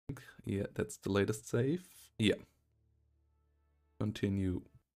Yeah, that's the latest save. Yeah. Continue.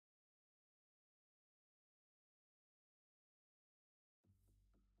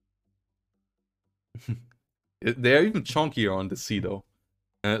 They're even chunkier on the sea though.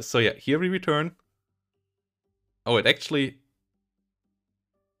 So yeah, here we return. Oh, it actually...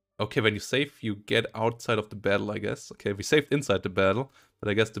 Okay, when you save, you get outside of the battle, I guess. Okay, we saved inside the battle, but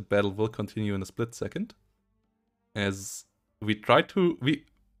I guess the battle will continue in a split second. As we try to... We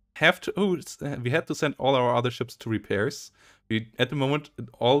had to send all our other ships to repairs. At the moment,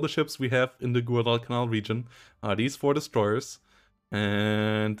 all the ships we have in the Guadalcanal region are these 4 destroyers.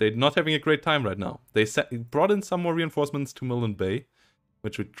 And they're not having a great time right now. They brought in some more reinforcements to Milne Bay,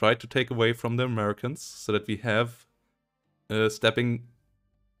 which we tried to take away from the Americans, so that we have a stepping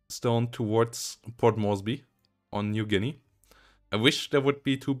stone towards Port Moresby on New Guinea. I wish there would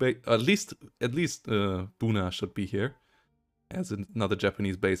be 2 bases. At least Buna should be here, as another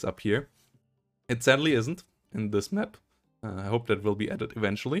Japanese base up here. It sadly isn't in this map. I hope that will be added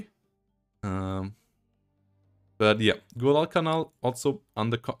eventually. But yeah, Guadalcanal also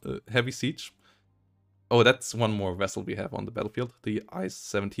under heavy siege. Oh, that's one more vessel we have on the battlefield, the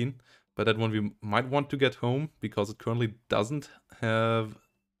I-17. But that one we might want to get home, because it currently doesn't have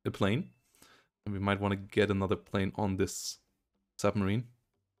a plane. And we might want to get another plane on this submarine.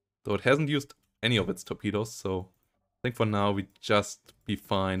 Though it hasn't used any of its torpedoes, so I think for now we just be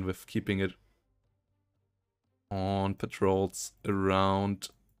fine with keeping it on patrols around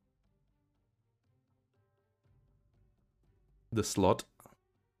the slot.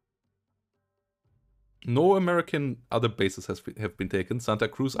 No American other bases have been taken. Santa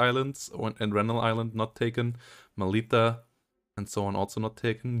Cruz Islands and Rennell Island not taken. Melita and so on also not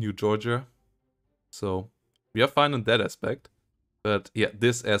taken. New Georgia. So we are fine in that aspect. But yeah,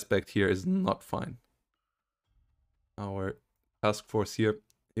 this aspect here is not fine. Our task force here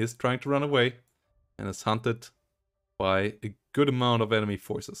is trying to run away and is hunted by a good amount of enemy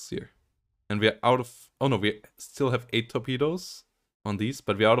forces here. And we are out of... Oh no, we still have 8 torpedoes on these,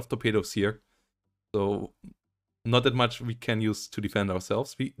 but we're out of torpedoes here. So not that much we can use to defend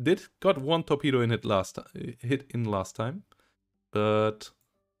ourselves. We did got 1 torpedo in last time, but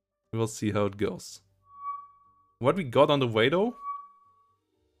we'll see how it goes. What we got on the way though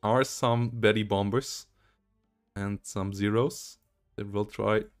are some Betty bombers and some Zeros that will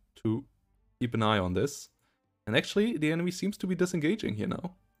try to keep an eye on this. And actually the enemy seems to be disengaging here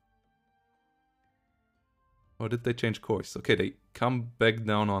now. Or did they change course? Okay, they come back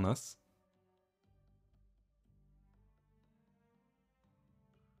down on us.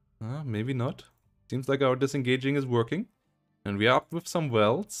 Maybe not. Seems like our disengaging is working. And we are up with some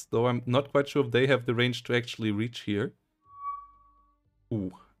wells, though I'm not quite sure if they have the range to actually reach here.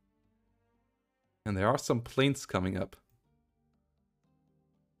 Ooh. And there are some planes coming up.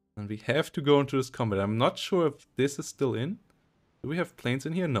 And we have to go into this combat. I'm not sure if this is still in. Do we have planes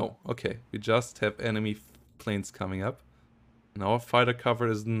in here? No. Okay, we just have enemy planes coming up. And our fighter cover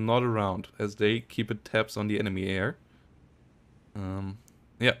is not around, as they keep tabs on the enemy air.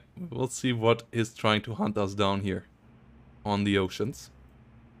 Yeah, we'll see what is trying to hunt us down here on the oceans.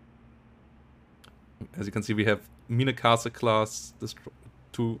 As you can see, we have Minakase class,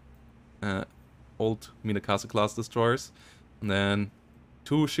 2 old Minakase class destroyers, and then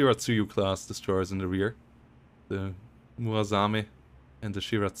 2 Shiratsuyu class destroyers in the rear. The Murasame and the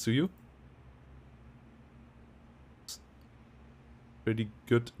Shiratsuyu. Pretty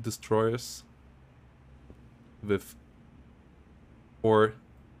good destroyers with 4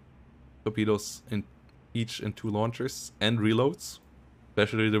 torpedoes in each and 2 launchers and reloads.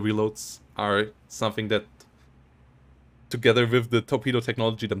 Especially the reloads are something that, together with the torpedo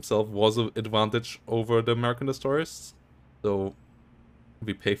technology themselves, was an advantage over the American destroyers. So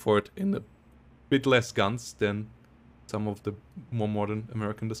we pay for it in a bit less guns than some of the more modern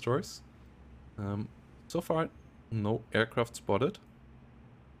American destroyers. So far, no aircraft spotted.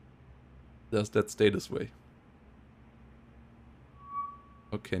 Does that stay this way?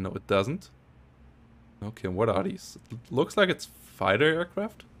 Okay, no, it doesn't. Okay, what are these? It looks like it's fighter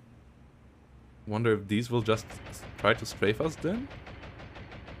aircraft. Wonder if these will just try to strafe us then?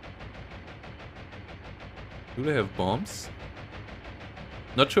 Do they have bombs?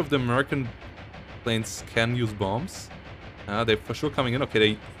 Not sure if the American planes can use bombs. They're for sure coming in. Okay,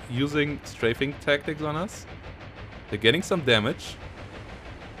 they're using strafing tactics on us. They're getting some damage.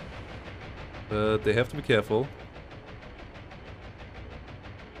 But they have to be careful.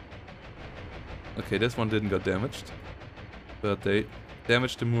 Okay, this one didn't get damaged. But they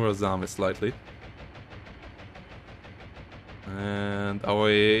damaged the Murasame slightly. And our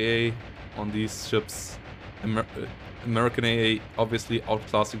AAA on these ships American AA obviously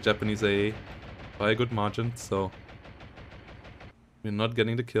outclassing Japanese AA by a good margin, so we're not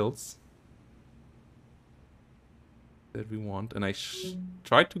getting the kills that we want. And I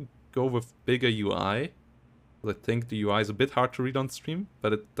tried to go with bigger UI. I think the UI is a bit hard to read on stream,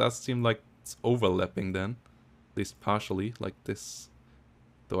 but it does seem like it's overlapping then, at least partially, like this.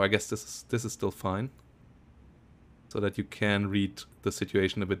 Though I guess this is still fine, so that you can read the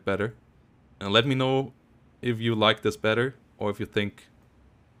situation a bit better. And let me know if you like this better, or if you think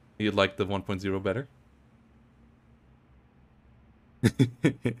you'd like the 1.0 better.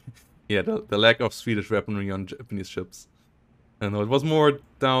 Yeah, the lack of Swedish weaponry on Japanese ships. I know, it was more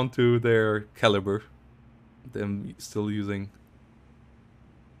down to their caliber. Them still using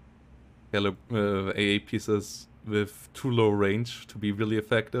AA pieces with too low range to be really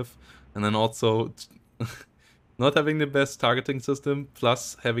effective. And then also not having the best targeting system,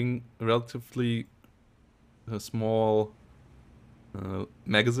 plus having relatively small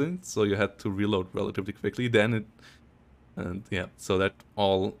magazines, so you had to reload relatively quickly. And yeah, so that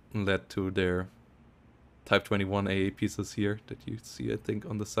all led to their Type 21 AA pieces here that you see, I think,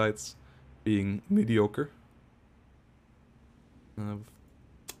 on the sides being mediocre.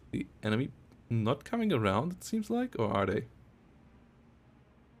 The enemy not coming around, it seems like, or are they? I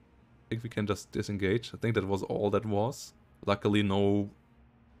think we can just disengage. I think that was all that was. Luckily, no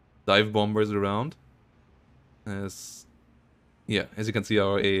dive bombers around. As you can see,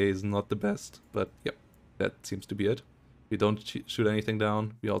 our AA is not the best, but yeah, that seems to be it. We don't shoot anything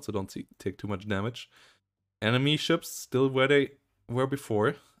down. We also don't take too much damage. Enemy ships still where they were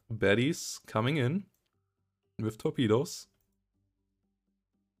before. Baddies coming in with torpedoes.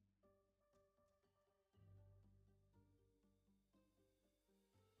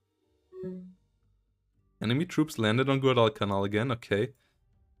 Enemy troops landed on Guadalcanal again, okay.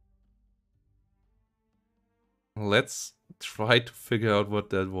 Let's try to figure out what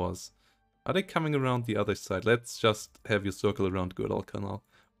that was. Are they coming around the other side? Let's just have you circle around Guadalcanal.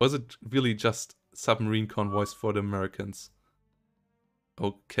 Was it really just submarine convoys for the Americans?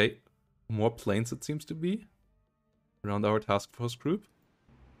 Okay. More planes, it seems to be, around our task force group.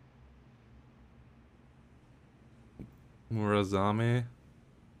 Murazame.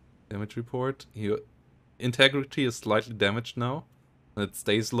 Damage report. Your integrity is slightly damaged now. It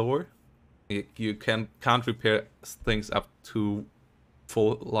stays lower. You can't repair things up to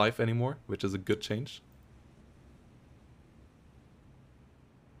full life anymore, which is a good change.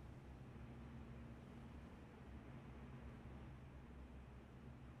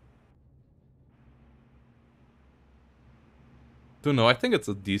 Don't know, I think it's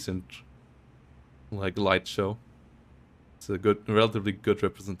a decent, like, light show. It's a relatively good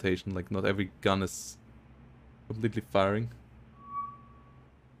representation, like not every gun is completely firing.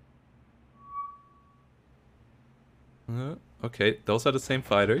 Okay, those are the same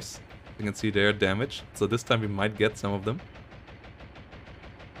fighters. You can see they're damaged, so this time we might get some of them.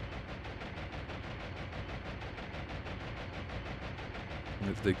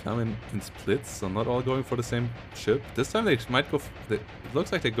 If they come in splits, so not all going for the same ship. This time they might go... it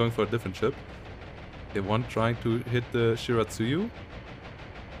looks like they're going for a different ship. They one trying to hit the Shiratsuyu.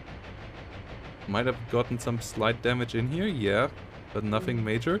 Might have gotten some slight damage in here, yeah, but nothing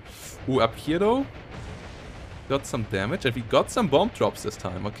major. Ooh, up here though, got some damage, and we got some bomb drops this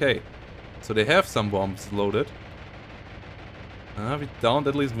time, okay. So they have some bombs loaded. We downed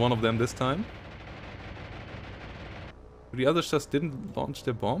at least one of them this time. The others just didn't launch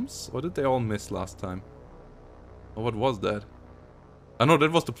their bombs? Or did they all miss last time? Or what was that? Oh no,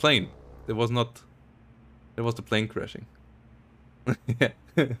 that was the plane. That was not... That was the plane crashing. Yeah.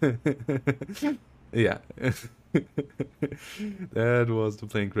 Yeah. That was the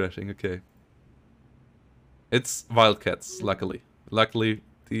plane crashing, okay. It's Wildcats, luckily. Luckily,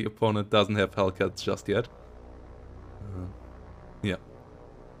 the opponent doesn't have Hellcats just yet. Yeah.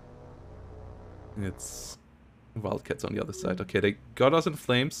 It's Wildcats on the other side. Okay, they got us in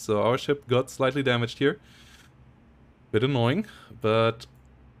flames, so our ship got slightly damaged here. Bit annoying, but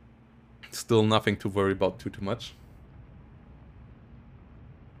still nothing to worry about too much.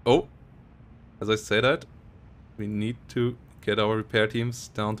 Oh, as I say that, we need to get our repair teams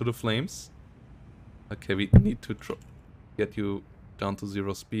down to the flames. Okay, we need to get you down to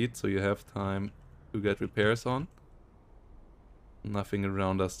 0 speed, so you have time to get repairs on. Nothing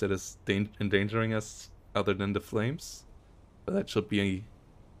around us that is endangering us other than the flames. But that should be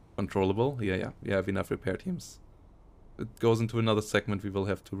controllable. Yeah, we have enough repair teams. It goes into another segment, we will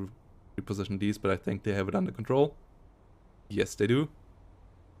have to reposition these, but I think they have it under control. Yes, they do.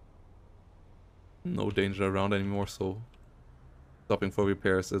 No danger around anymore, so stopping for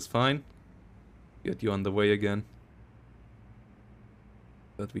repairs is fine. Get you on the way again.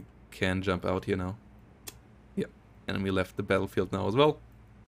 But we can jump out here now. Yeah, and we left the battlefield now as well.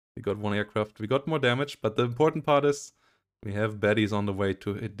 We got one aircraft. We got more damage, but the important part is we have baddies on the way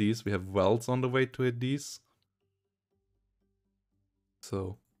to hit these. We have welds on the way to hit these.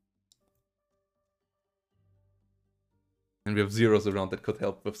 So... and we have zeros around that could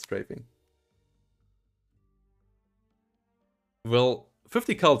help with strafing. Well,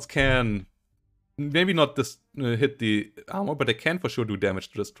 50 cults can maybe not hit the armor, but they can for sure do damage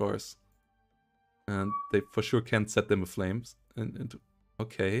to destroyers. And they for sure can set them aflames.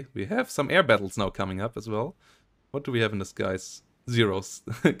 Okay, we have some air battles now coming up as well. What do we have in the skies? Zeros.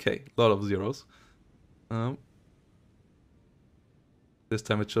 Okay, a lot of zeros. This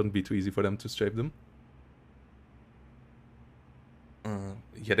time it shouldn't be too easy for them to strafe them.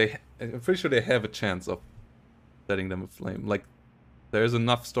 Yeah, I'm pretty sure they have a chance of setting them aflame. Like, there's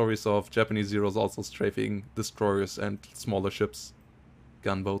enough stories of Japanese zeros also strafing destroyers and smaller ships,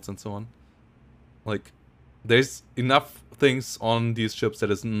 gunboats and so on. Like, there's enough things on these ships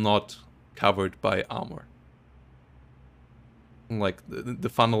that is not covered by armor. Like, the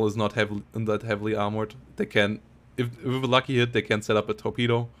funnel is not that heavily armored. They can, if with a lucky hit, they can set up a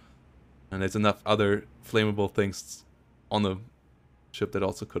torpedo. And there's enough other flammable things on the ship that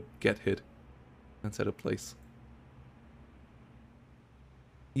also could get hit and set a place.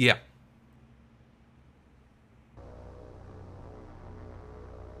 Yeah.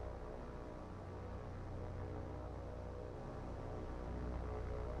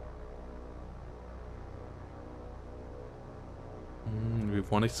 We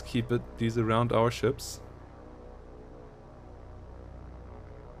want to keep these around our ships.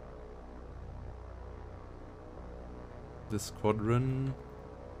 The squadron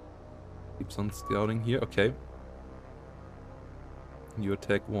keeps on scouting here. Okay. You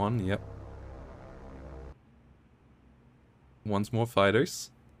attack one, yep. Once more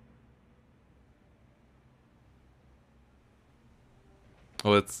fighters.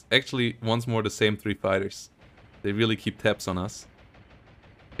 Oh, it's actually once more the same 3 fighters. They really keep tabs on us.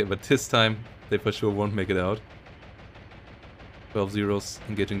 Okay, but this time they for sure won't make it out. 12 zeros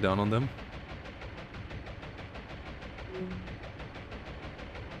engaging down on them.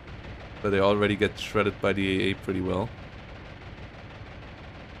 But they already get shredded by the AA pretty well.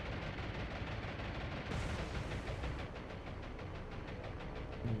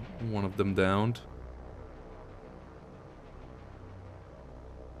 One of them downed.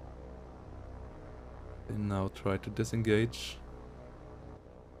 They now try to disengage.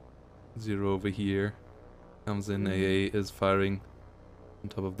 Zero over here. Comes in, AA is firing on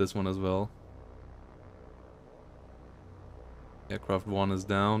top of this one as well. Aircraft 1 is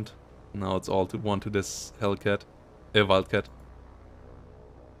downed. Now it's all to one to this Hellcat. Wildcat.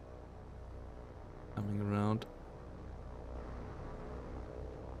 Coming around.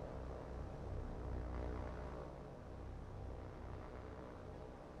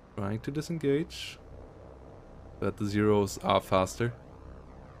 Trying to disengage. But the zeros are faster.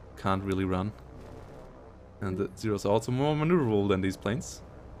 Can't really run. And the zeros are also more maneuverable than these planes.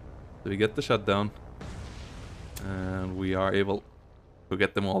 So we get the shutdown. And we are able to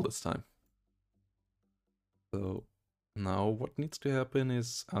get them all this time. So now what needs to happen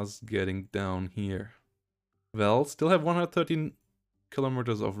is us getting down here. Well, still have 113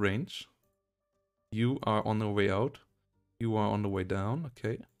 kilometers of range. You are on the way out. You are on the way down,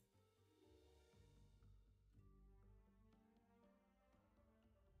 okay.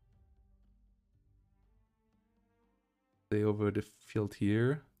 Stay over the field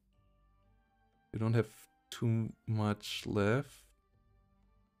here. We don't have too much left.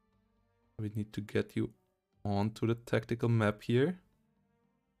 We need to get you onto the tactical map here.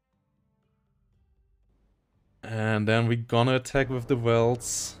 And then we're gonna attack with the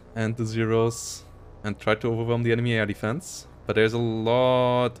welds and the zeros and try to overwhelm the enemy air defense. But there's a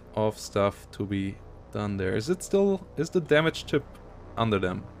lot of stuff to be done there. Is the damaged ship under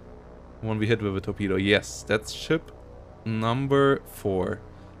them? One we hit with a torpedo. Yes, that's ship number 4.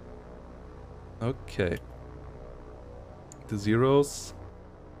 Okay. The zeros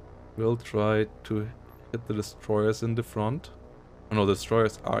will try to hit the destroyers in the front. Oh no, the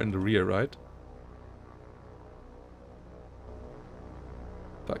destroyers are in the rear, right?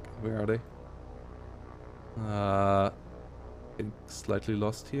 Fuck, where are they? Getting slightly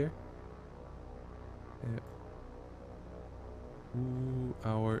lost here. Yeah. Ooh,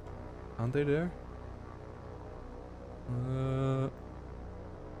 aren't they there?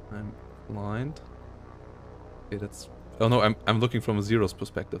 I'm blind. Okay, that's... Oh no, I'm looking from a zeros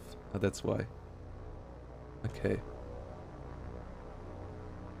perspective. That's why. Okay.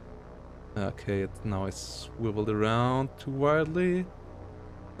 Okay, now I swiveled around too wildly.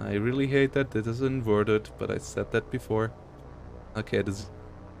 I really hate that this is inverted, but I said that before. Okay, the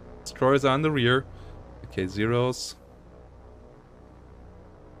destroyers are in the rear. Okay, zeros.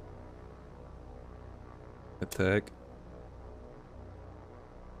 Attack.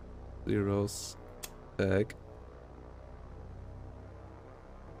 Zeros. Attack.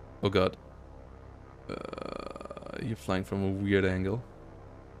 Oh god. You're flying from a weird angle.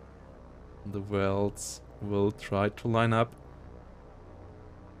 The welds will try to line up.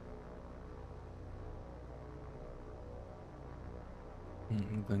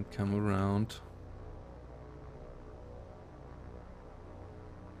 And then come around.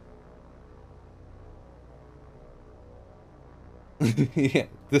 Yeah,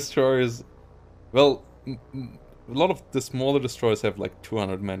 destroyers. Well, a lot of the smaller destroyers have like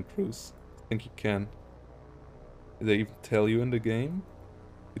 200 man crews. I think you can. Did they even tell you in the game?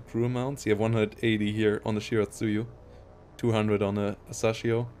 The crew amounts? You have 180 here on the Shiratsuyu, 200 on the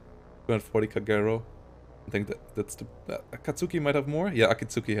Asashio, 240 Kagero. I think that's the... Akatsuki might have more? Yeah,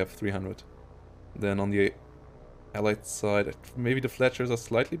 Akatsuki have 300. Then on the Allied side, maybe the Fletchers are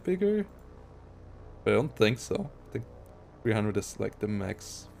slightly bigger? But I don't think so. I think 300 is like the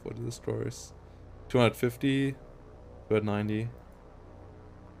max for the destroyers. 250, 290. I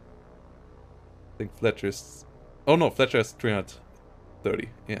think Fletcher's... Oh no, Fletcher has 330,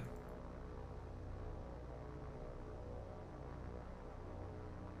 yeah.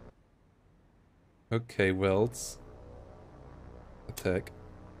 Okay, welds. Attack.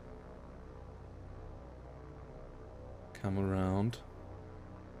 Come around.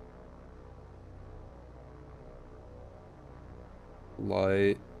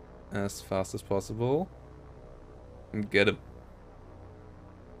 Fly as fast as possible. And get him.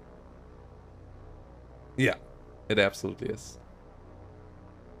 Yeah, it absolutely is.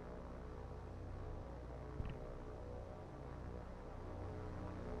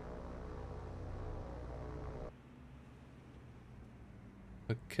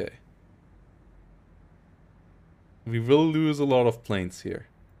 Okay. We will lose a lot of planes here.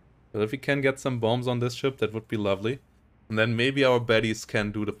 But if we can get some bombs on this ship, that would be lovely. And then maybe our baddies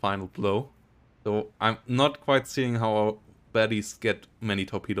can do the final blow. So I'm not quite seeing how our baddies get many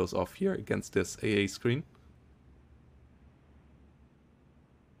torpedoes off here against this AA screen.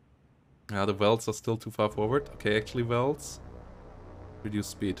 Yeah, the welds are still too far forward. Okay, actually welds. Reduce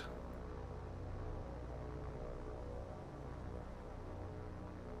speed.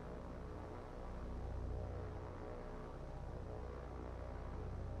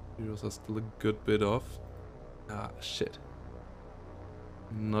 Zeros are still a good bit off. Ah, shit.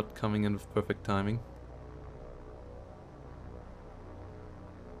 Not coming in with perfect timing.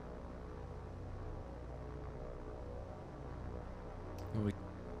 We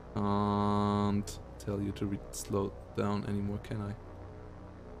can't tell you to slow down anymore, can I?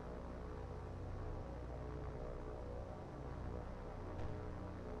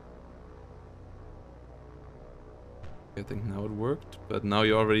 I think now it worked, but now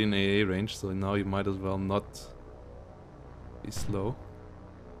you're already in AA range, so now you might as well not be slow.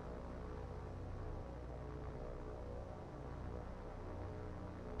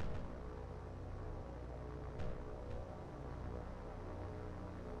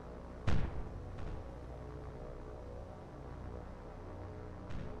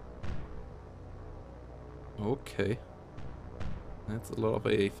 Okay. That's a lot of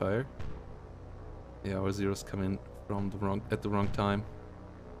AA fire. Yeah, our zeros come in from the at the wrong time.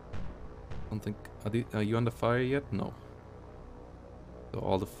 Don't think... Are you under fire yet? No. So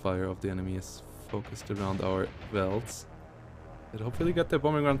all the fire of the enemy is focused around our welds. They'll hopefully get their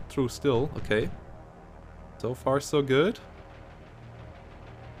bombing run through still. Okay. So far so good.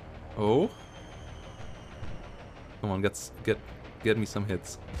 Oh. Come on, get me some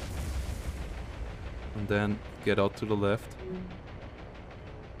hits. And then get out to the left.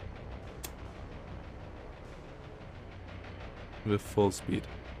 With full speed.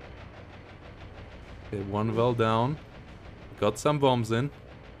 Okay, one well down. Got some bombs in.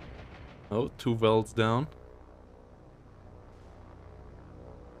 Oh, two wells down.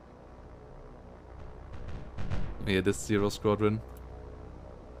 Yeah, this zero squadron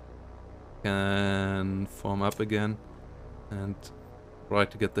can form up again and try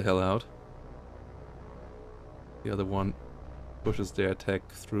to get the hell out. The other one pushes their attack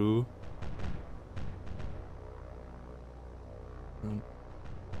through.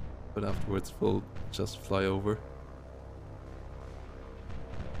 But afterwards we'll just fly over.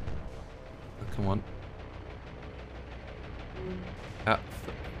 Oh, come on. Ah.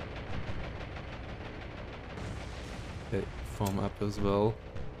 Okay, form up as well.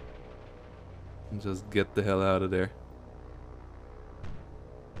 And just get the hell out of there.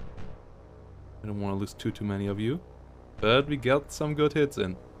 I don't want to lose too many of you. But we got some good hits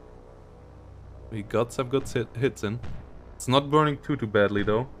in. We got some good hits in. It's not burning too badly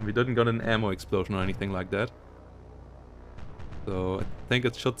though. We didn't get an ammo explosion or anything like that. So I think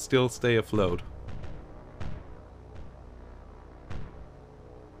it should still stay afloat.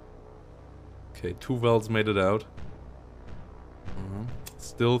 Okay, 2 wells made it out.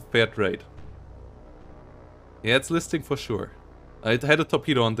 Still fair trade. Yeah, it's listing for sure. I had a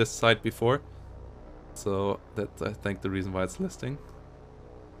torpedo on this side before. So that's, I think, the reason why it's listing.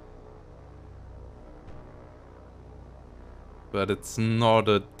 But it's not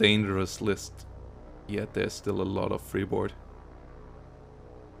a dangerous list yet. There's still a lot of freeboard.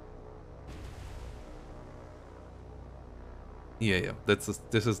 Yeah. This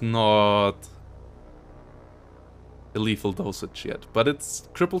is not a lethal dosage yet. But it's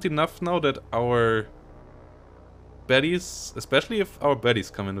crippled enough now that our baddies, especially if our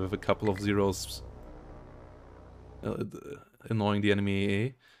baddies come in with a couple of zeros annoying the enemy AA,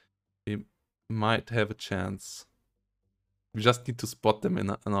 we might have a chance. We just need to spot them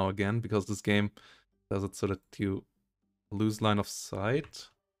now again, because this game does it so that you lose line of sight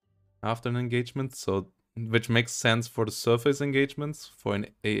after an engagement, so which makes sense for the surface engagements. For an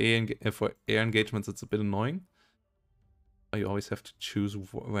for air engagements, it's a bit annoying. You always have to choose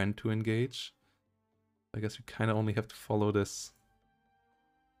when to engage. I guess you kind of only have to follow this.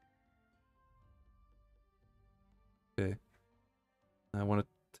 Okay. I want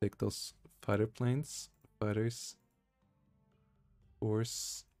to take those fighter planes. Fighters.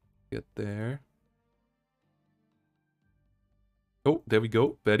 Force. Get there. Oh, there we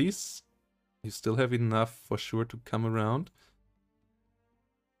go. Baddies. You still have enough for sure to come around.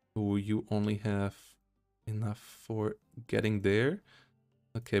 Oh, you only have enough for getting there.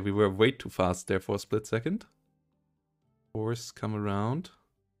 Okay, we were way too fast there for a split second. Force, come around.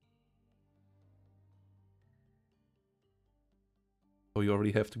 Oh, you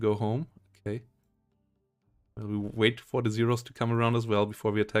already have to go home. Okay. Well, we wait for the zeros to come around as well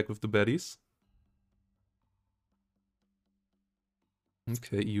before we attack with the baddies.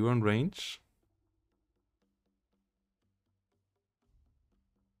 Okay, you're on range.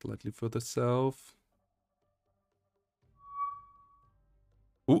 Slightly further south.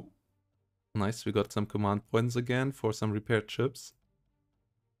 Ooh. Nice, we got some command points again for some repaired ships.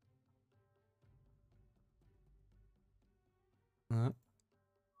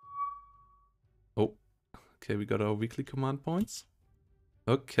 Oh, okay, we got our weekly command points.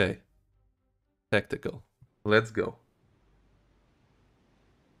 Okay. Tactical. Let's go.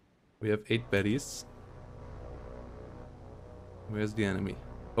 We have 8 baddies. Where's the enemy?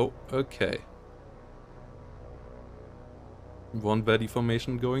 Oh, okay. 1 baddie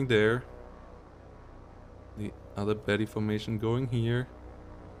formation going there. The other baddie formation going here.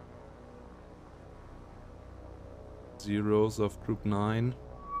 Zeros of group 9.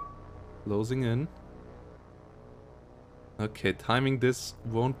 Closing in. Okay, timing this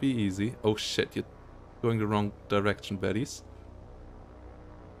won't be easy. Oh shit, you're going the wrong direction, baddies.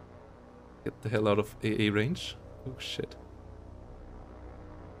 Get the hell out of AA range. Oh shit.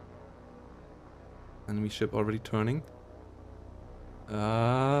 Enemy ship already turning. Should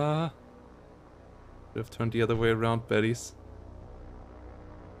have turned the other way around, baddies.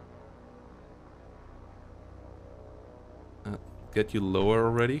 Get you lower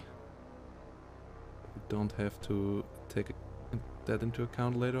already. We don't have to take that into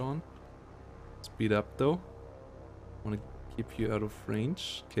account later on. Speed up though. Want to keep you out of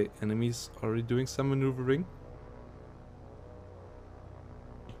range. Okay, enemies already doing some maneuvering.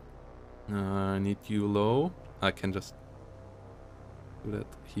 I need you low. I can just do that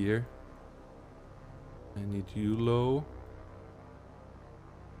here. I need you low.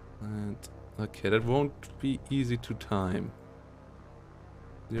 And okay, that won't be easy to time.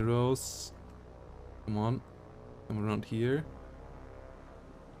 Zeros. Come on. Come around here.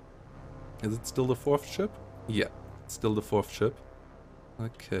 Is it still the 4th ship? Yeah, it's still the 4th ship.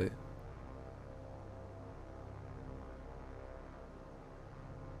 Okay.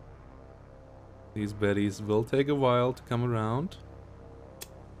 These baddies will take a while to come around.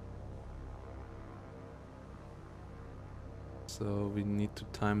 So we need to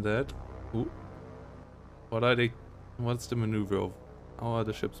time that. Ooh. What are they? What's the maneuver of? How are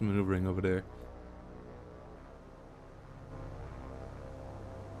the ships maneuvering over there?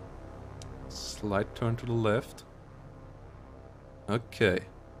 Slight turn to the left. Okay.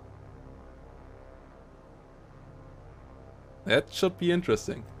 That should be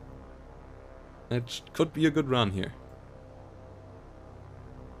interesting. It could be a good run here.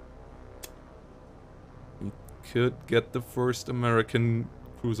 We could get the first American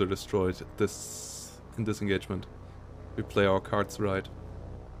cruiser destroyed in this engagement. We play our cards right.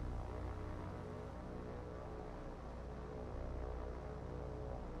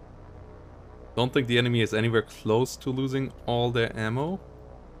 Don't think the enemy is anywhere close to losing all their ammo.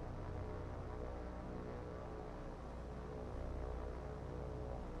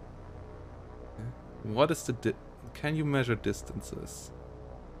 What is the can you measure distances?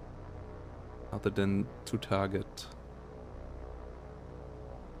 Other than to target.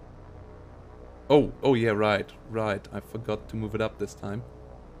 Oh yeah, right. I forgot to move it up this time.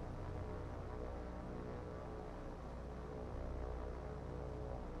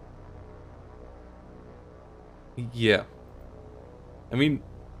 Yeah. I mean,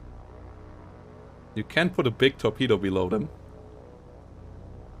 you can put a big torpedo below them.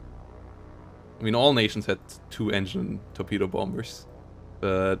 I mean, all nations had 2-engine torpedo bombers.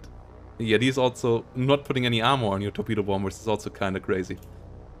 But yeah, these also, not putting any armor on your torpedo bombers is also kind of crazy.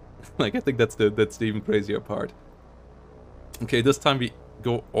 Like, I think that's the even crazier part. Okay, this time we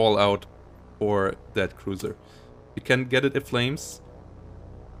go all out for that cruiser. We can get it in flames.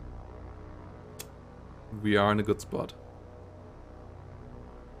 We are in a good spot.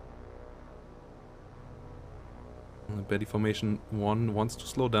 Betty Formation 1 wants to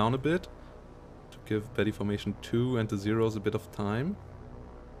slow down a bit. To give Betty Formation 2 and the Zeros a bit of time.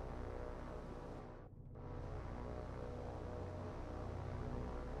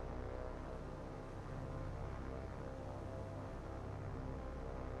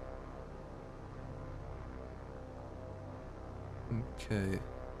 Okay.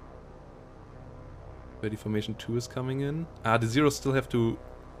 Betty Formation 2 is coming in. Ah, the Zeros still have to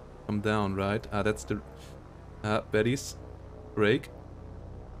come down, right? Ah, that's the... Betty's. Break.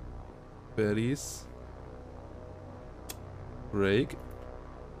 Betty's. Break.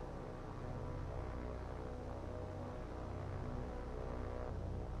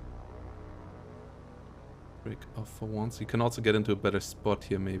 Break off for once. You can also get into a better spot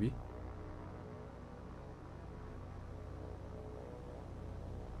here, maybe.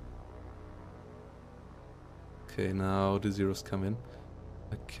 Okay, now the Zeros come in.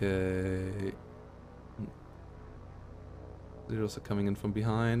 Okay. Zeros are coming in from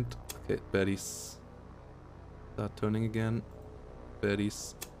behind. Okay, Betty's start turning again.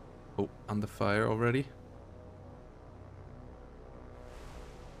 Betty's under fire already.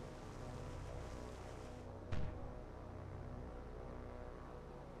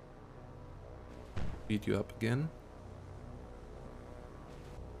 Beat you up again.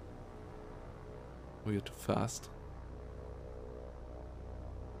 Oh, you're too fast.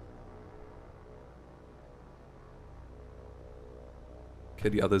 Okay,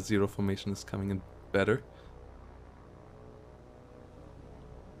 the other Zero formation is coming in better.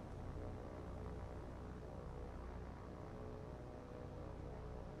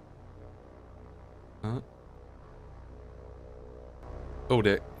 Oh,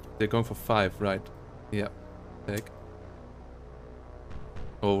 they're going for 5, right? Yeah. Take.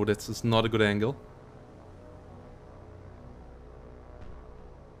 Oh, this is not a good angle.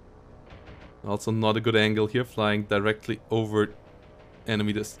 Also not a good angle here, flying directly over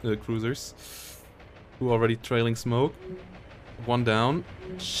enemy cruisers. 2 already trailing smoke. 1 down.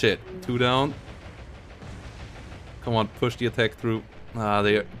 Shit. 2 down. Come on, push the attack through. Ah,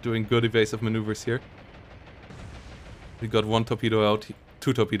 they are doing good evasive maneuvers here. We got 1 torpedo out,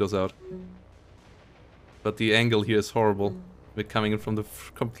 2 torpedoes out. But the angle here is horrible. We're coming in from the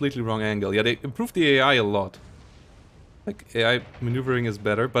completely wrong angle. Yeah, they improved the AI a lot. Like, AI maneuvering is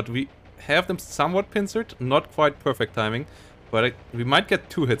better, but we have them somewhat pincered. Not quite perfect timing. But we might get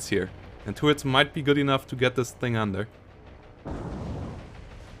 2 hits here. And 2 hits might be good enough to get this thing under.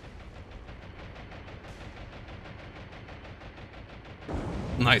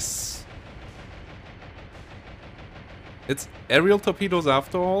 Nice. It's aerial torpedoes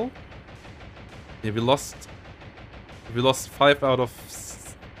after all. Yeah, we lost 5 out of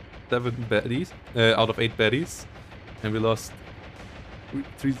 7 baddies. Out of 8 baddies. And we lost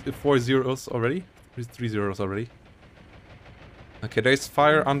 4 zeros already. 3 zeros already. Okay, there's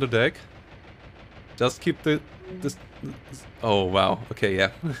fire under deck. Just keep this. Oh wow. Okay,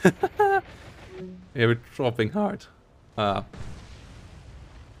 yeah. Yeah, we're dropping hard.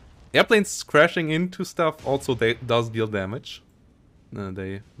 Airplanes crashing into stuff also does deal damage.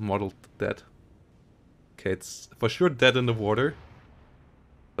 They modeled that. Okay, it's for sure dead in the water.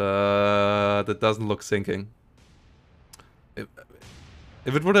 But it doesn't look sinking.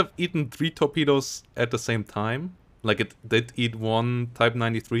 If it would have eaten 3 torpedoes at the same time, like it did eat 1 Type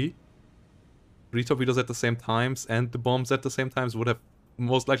 93, 3 torpedoes at the same times and the bombs at the same times would have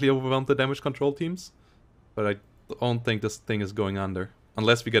most likely overwhelmed the damage control teams. But I don't think this thing is going under.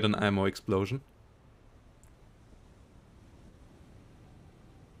 unless we get an ammo explosion.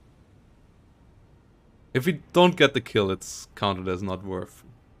 If we don't get the kill, it's counted as not worth.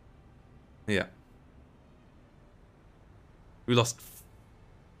 Yeah. We lost...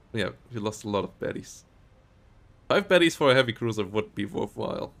 Yeah, we lost a lot of baddies. 5 baddies for a heavy cruiser would be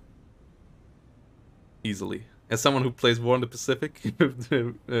worthwhile. Easily. As someone who plays War in the Pacific,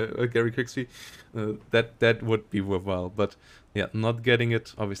 Gary Cricksby, that would be worthwhile. But yeah, not getting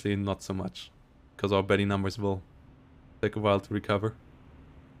it, obviously not so much. Because our baddie numbers will take a while to recover.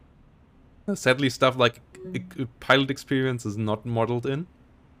 Sadly, stuff like pilot experience is not modeled in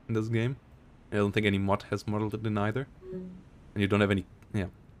this game. I don't think any mod has modeled it in either. And you don't have any... Yeah.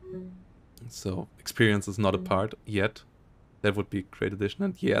 So, experience is not a part yet. That would be a great addition.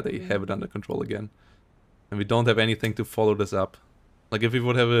 And yeah, they have it under control again. And we don't have anything to follow this up. Like, if we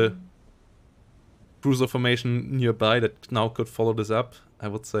would have a cruiser formation nearby that now could follow this up, I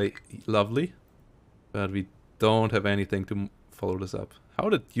would say lovely. But we don't have anything to follow this up. How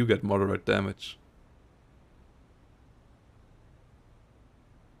did you get moderate damage?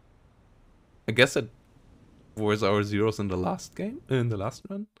 I guess it was our zeros in the last game? In the last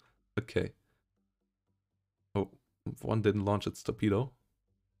run? Okay. Oh, one didn't launch its torpedo.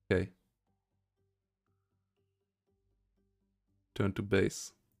 Okay. Turn to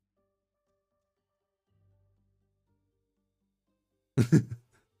base.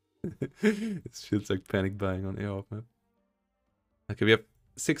 It feels like panic buying on air map. Okay, we have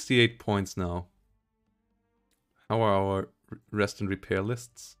 68 points now. How are our rest and repair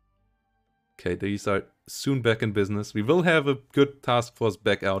lists? Okay, these are soon back in business. We will have a good task force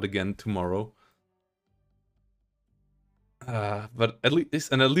back out again tomorrow. But at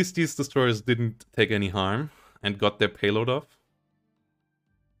least these destroyers didn't take any harm and got their payload off.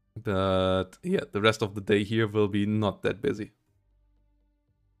 But yeah, the rest of the day here will be not that busy.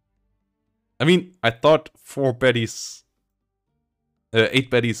 I mean, I thought 4 baddies, 8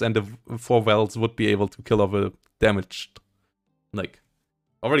 baddies and the 4 wells would be able to kill off a damaged, like,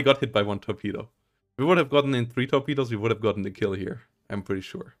 already got hit by 1 torpedo. If we would have gotten in 3 torpedoes, we would have gotten the kill here. I'm pretty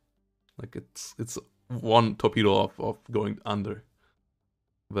sure. Like, it's 1 torpedo off going under.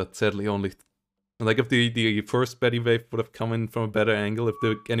 But sadly only... Like, if the first baddie wave would have come in from a better angle, if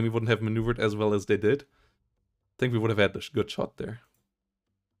the enemy wouldn't have maneuvered as well as they did, I think we would have had a good shot there.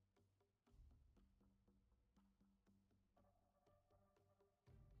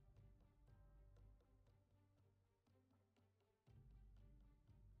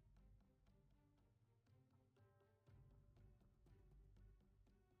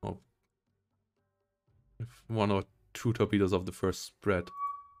 Oh. If 1 or 2 torpedoes of the first spread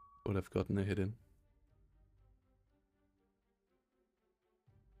would have gotten a hit in.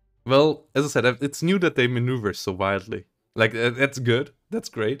 Well, as I said, it's new that they maneuver so wildly. Like, that's good. That's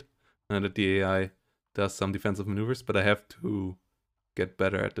great. And that the AI does some defensive maneuvers, but I have to get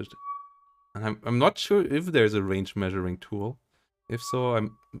better at it. And I'm not sure if there's a range measuring tool. If so, I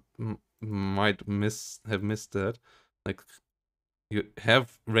might have missed that. Like, you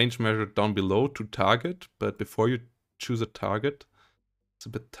have range measured down below to target, but before you choose a target, it's a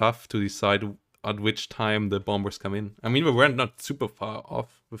bit tough to decide at which time the bombers come in. I mean, we weren't not super far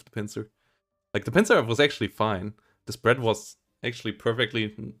off with the pincer. Like, the pincer was actually fine. The spread was actually perfectly...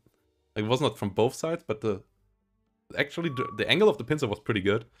 Like, it was not from both sides, but the angle of the pincer was pretty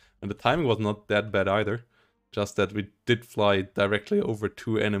good. And the timing was not that bad either. Just that we did fly directly over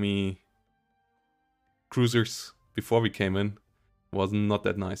 2 enemy cruisers before we came in. Was not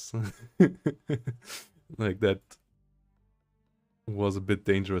that nice. Like, that was a bit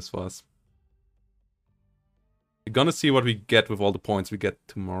dangerous for us. We're gonna see what we get with all the points we get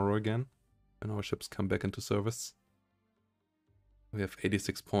tomorrow again, when our ships come back into service. We have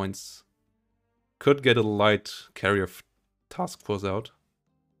 86 points. Could get a light carrier task force out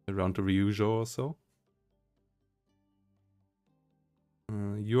around the Ryujo or so.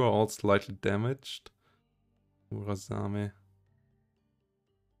 You are all slightly damaged. Urasame.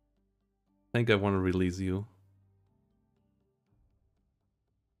 I think I want to release you.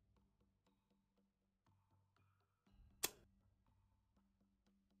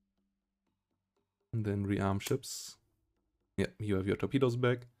 And then rearm ships. Yeah, you have your torpedoes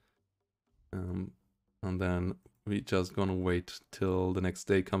back. And then we just gonna wait till the next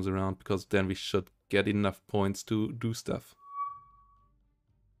day comes around, because then we should get enough points to do stuff.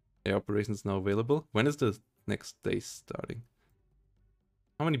 Air operations now available. When is the next day starting?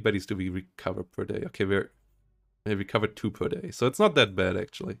 How many baddies do we recover per day? Okay, we recovered 2 per day, so it's not that bad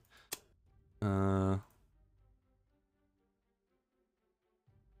actually.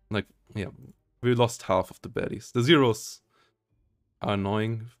 Like, yeah, we lost half of the baddies. The zeros are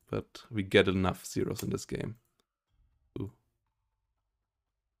annoying, but we get enough zeros in this game. Ooh.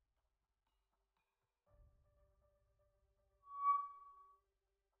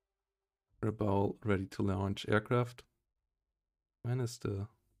 Rebel ready to launch aircraft. When is the...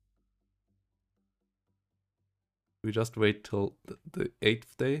 We just wait till the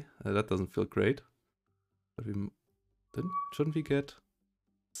 8th day? That doesn't feel great. But we shouldn't we get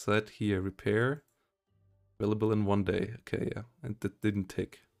set here, repair, available in 1 day. Okay, yeah, and that didn't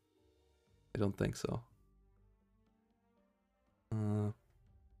tick. I don't think so.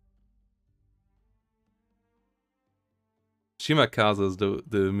 Shimakaze is the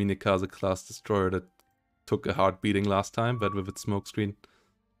Minikaze class destroyer that took a hard beating last time, but with its smokescreen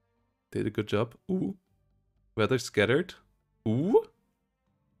did a good job. Ooh. Weather scattered. Ooh.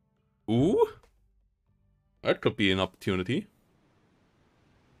 Ooh. That could be an opportunity.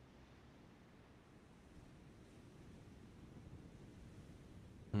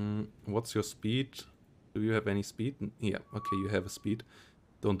 What's your speed? Do you have any speed? Yeah, okay, you have a speed.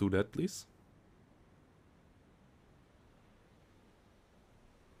 Don't do that, please.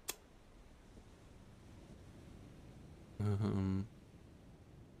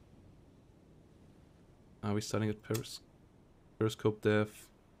 Are we starting at periscope dev?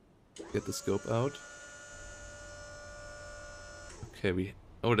 Get the scope out. Okay,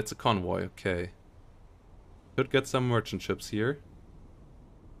 oh, that's a convoy, okay. Could get some merchant ships here.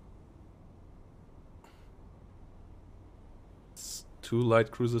 It's 2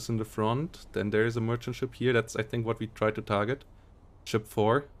 light cruisers in the front. Then there is a merchant ship here. That's, I think, what we try to target. Ship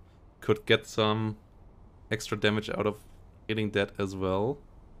 4. Could get some extra damage out of hitting that as well.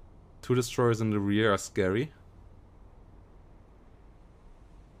 2 destroyers in the rear are scary.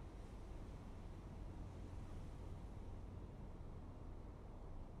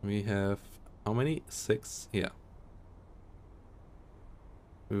 We have... how many? 6? Yeah.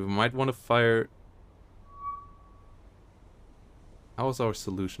 We might want to fire... How is our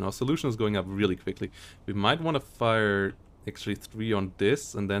solution? Our solution is going up really quickly. We might want to fire actually 3 on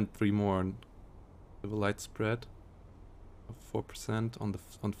this and then 3 more on the light spread of 4%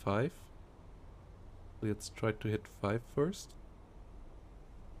 on 5. Let's try to hit 5 first.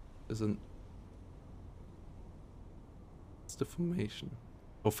 What's the formation?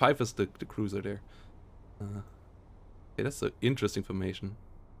 Oh, 5 is the cruiser there. Okay, that's an interesting formation.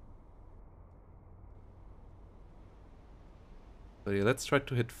 But yeah, let's try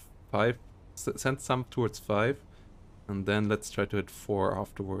to hit 5. Send some towards 5. And then let's try to hit 4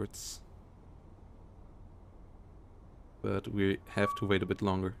 afterwards. But we have to wait a bit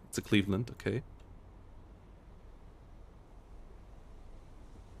longer. It's a Cleveland, okay.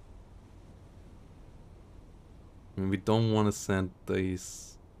 I mean, we don't want to send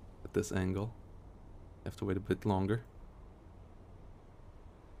these at this angle. Have to wait a bit longer.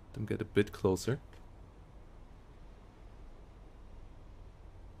 Them get a bit closer.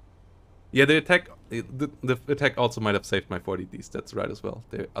 Yeah, the attack also might have saved my 40Ds. That's right as well.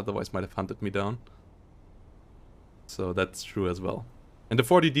 They otherwise might have hunted me down. So that's true as well. And the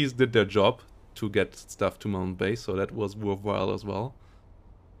 40Ds did their job to get stuff to Mountain Base, so that was worthwhile as well.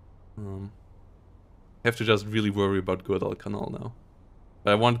 Have to just really worry about Guadalcanal now.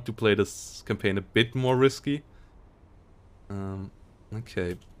 But I wanted to play this campaign a bit more risky.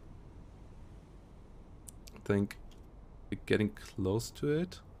 Okay. I think we're getting close to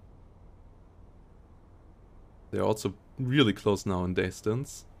it. They're also really close now in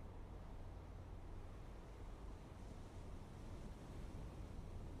distance.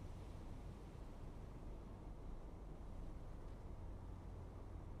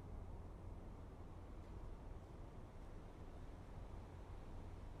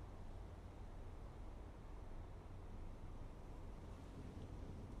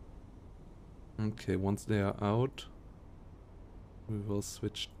 Okay, once they are out, we will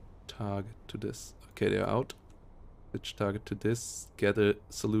switch target to this. Okay, they are out. Switch target to this. Get a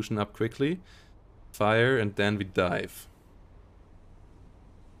solution up quickly. Fire, and then we dive.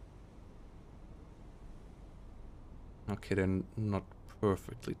 Okay, they're not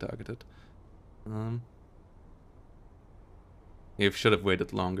perfectly targeted. You should have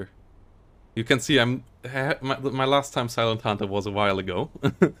waited longer. You can see my last time Silent Hunter was a while ago.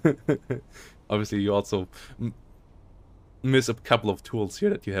 Obviously, you also miss a couple of tools here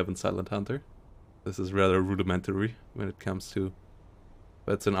that you have in Silent Hunter. This is rather rudimentary when it comes to...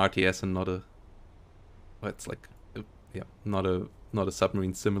 But it's an RTS and not a... Well, it's like... yeah, not a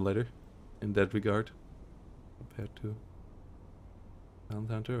submarine simulator in that regard. Compared to Silent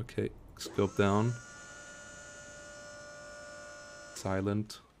Hunter. Okay, scope down.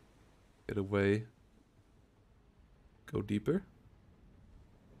 Silent. Get away. Go deeper.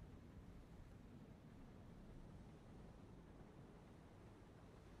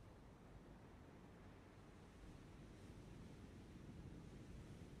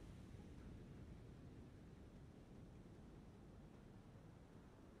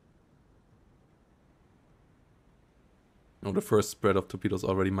 Oh, the first spread of torpedoes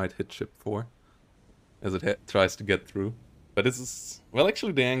already might hit ship 4 as it tries to get through. But this is... well,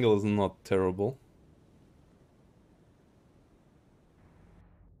 actually the angle is not terrible.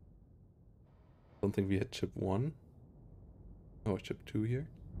 Don't think we hit ship 1. Oh, ship 2 here.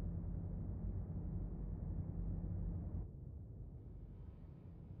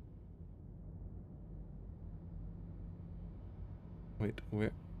 Wait,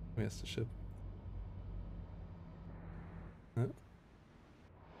 where's the ship? Huh?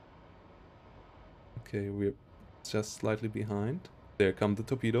 Okay, we're just slightly behind. There come the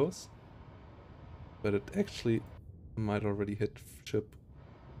torpedoes. But it actually might already hit ship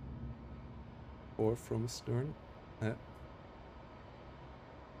 4 from astern. Oh,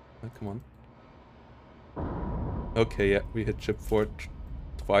 come on. Okay, yeah, we hit ship 4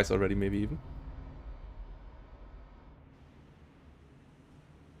 twice already, maybe even.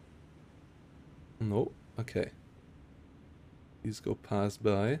 No, okay. These go past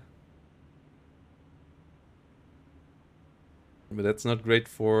by. But that's not great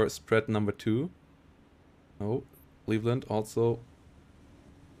for spread number 2. No, Cleveland also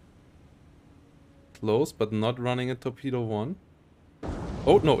close, but not running a torpedo 1.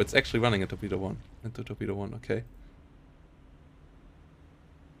 Oh, no, it's actually running a torpedo 1. Into torpedo 1, okay.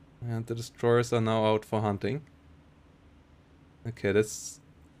 And the destroyers are now out for hunting. Okay, this...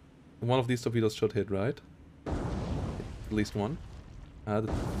 one of these torpedoes should hit, right? At least one.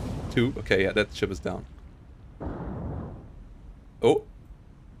 2. Okay, yeah, that ship is down. Oh!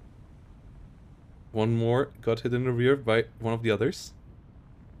 One more got hit in the rear by one of the others.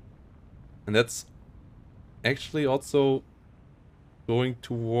 And that's actually also going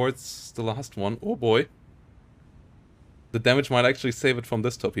towards the last one. Oh boy. The damage might actually save it from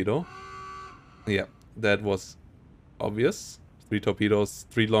this torpedo. Yeah, that was obvious. 3 torpedoes,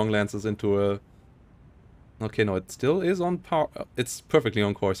 3 long lances into a... okay, no, it still is on power. It's perfectly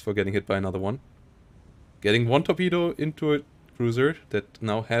on course for getting hit by another one. Getting 1 torpedo into a cruiser that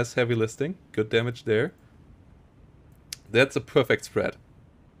now has heavy listing. Good damage there. That's a perfect spread.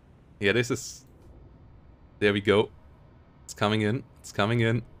 Yeah, this is... there we go. It's coming in. It's coming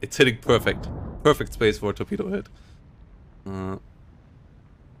in. It's hitting perfect. Perfect space for a torpedo hit.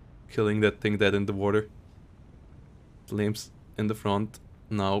 Killing that thing dead in the water. Flames in the front.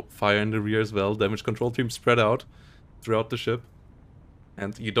 Now fire in the rear as well. Damage control team spread out throughout the ship.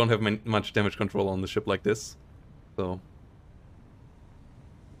 And you don't have much damage control on the ship like this. So...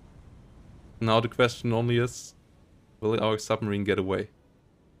 now the question only is, will our submarine get away?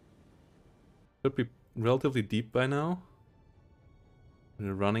 Should be relatively deep by now.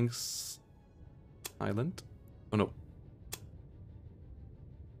 We're running island. Oh no.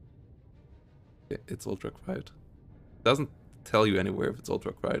 Yeah, it's ultra quiet. Doesn't tell you anywhere if it's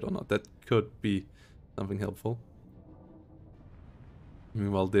ultra quiet or not. That could be something helpful.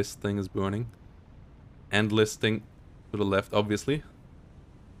 Meanwhile, this thing is burning. And listing to the left, obviously.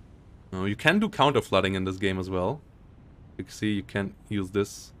 You can do counter flooding in this game as well. You can see you can use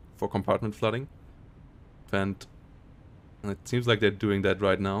this for compartment flooding. And it seems like they're doing that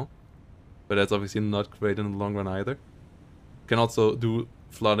right now. But that's obviously not great in the long run either. You can also do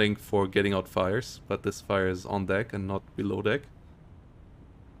flooding for getting out fires, but this fire is on deck and not below deck.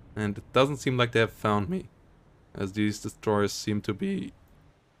 And it doesn't seem like they have found me, as these destroyers seem to be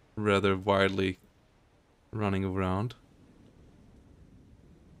rather wildly running around.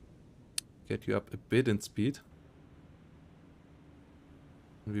 Get you up a bit in speed.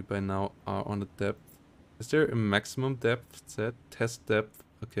 We by now are on the depth. Is there a maximum depth set? Test depth.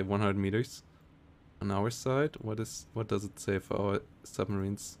 Okay, 100 meters. On our side, what does it say for our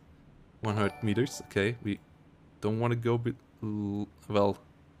submarines? 100 meters. Okay, we don't want to go well,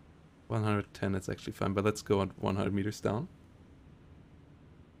 110 is actually fine, but let's go at 100 meters down.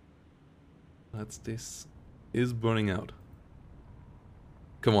 This is burning out.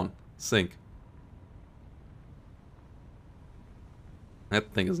 Come on, sink.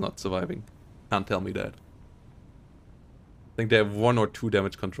 That thing is not surviving. Can't tell me that. I think they have 1 or 2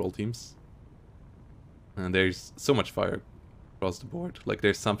 damage control teams. And there's so much fire across the board. Like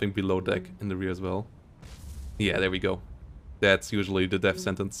there's something below deck in the rear as well. Yeah, there we go. That's usually the death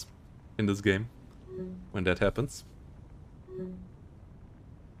sentence in this game when that happens.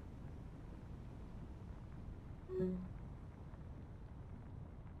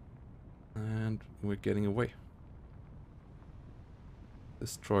 And we're getting away.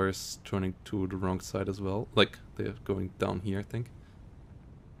 Destroyers turning to the wrong side as well. Like, they're going down here, I think.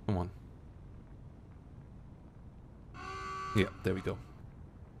 Come on. Yeah, there we go.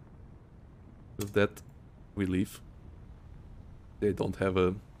 With that, we leave. They don't have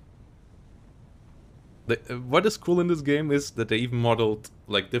a What is cool in this game is that they even modeled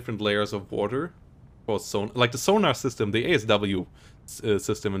like different layers of water for sonar. Like the sonar system, the ASW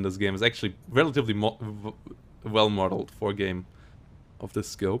system in this game is actually relatively well modeled for a game of this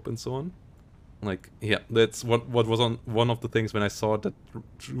scope and so on. Like, yeah, that's what was on one of the things when I saw it that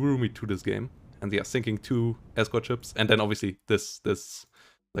drew me to this game. And yeah, sinking 2 escort ships, and then obviously this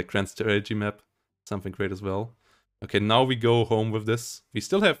like grand strategy map, something great as well. Okay, now we go home with this. We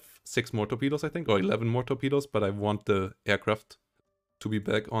still have 6 more torpedoes, I think, or 11 more torpedoes, but I want the aircraft to be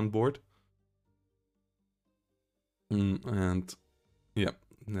back on board. And yeah,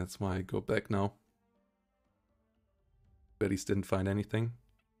 that's why I go back now. Betty's didn't find anything.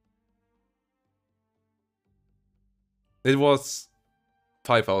 It was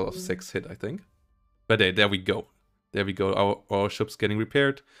 5 out of 6 hit, I think. But there we go. There we go. Our ship's getting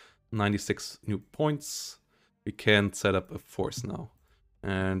repaired. 96 new points. We can set up a force now.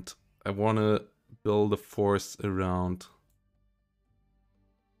 And I want to build a force around...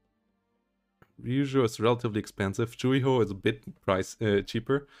 Ryujo is relatively expensive. Juiho is a bit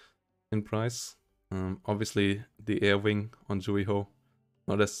cheaper in price. Obviously, the air wing on Juiho,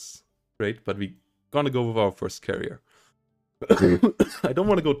 not as great, but we're gonna go with our first carrier. I don't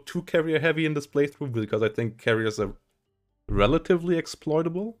want to go too carrier heavy in this playthrough because I think carriers are relatively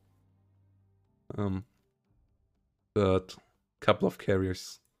exploitable. But a couple of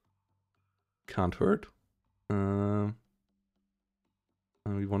carriers can't hurt. We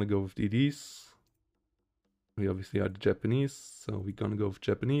want to go with DDs. We obviously are the Japanese, so we're gonna go with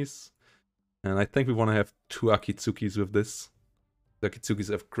Japanese. And I think we want to have 2 Akitsukis with this. The Akitsukis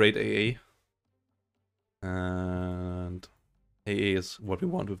have great AA. And AA is what we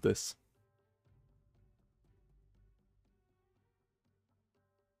want with this.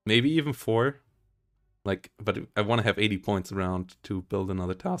 Maybe even 4. Like, but I want to have 80 points around to build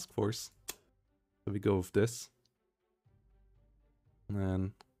another task force. So we go with this. And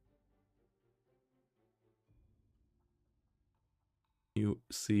then you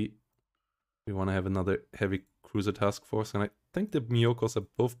see we want to have another heavy cruiser task force. And I think the Miyokos are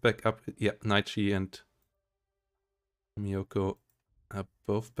both back up. Yeah, Naichi and Miyoko are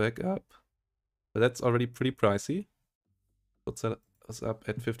both back up. But that's already pretty pricey. Puts us up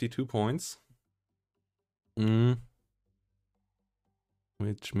at 52 points.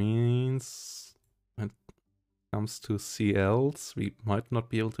 Which means when it comes to CLs, we might not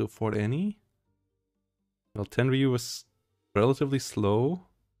be able to afford any. Well, Tenryu was relatively slow.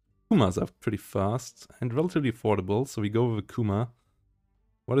 Kuma's are pretty fast and relatively affordable, so we go with a Kuma.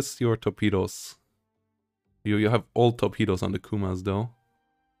 What is your torpedoes? You have all torpedoes on the Kumas though.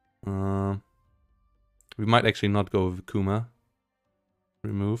 We might actually not go with Kuma.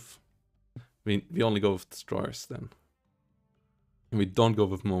 Remove. We only go with destroyers then. And we don't go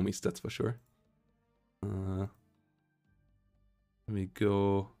with Momis, that's for sure. We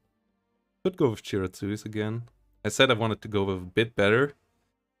go... Could go with Chiratsuis again. I said I wanted to go with a bit better.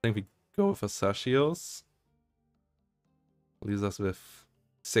 I think we go with Asashios. Leaves us with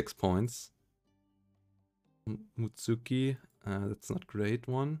 6 points. Mutsuki, that's not great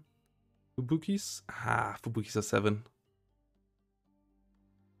one. Fubukis? Ah, Fubukis are 7.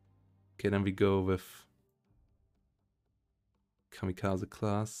 Okay, then we go with Kamikaze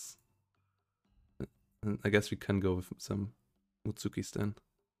class. And I guess we can go with some Mutsukis then.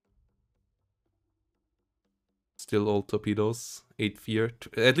 Still old torpedoes, 8 fear,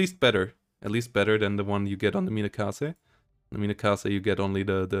 at least better than the one you get on the Minakase. On the Minakase you get only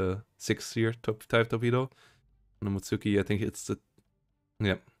the 6 fear type torpedo. On the Mutsuki I think it's the,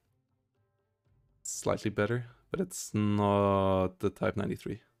 yeah, slightly better, but it's not the Type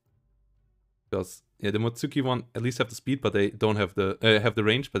 93. Because yeah, the Mutsuki one at least have the speed, but they don't have the have the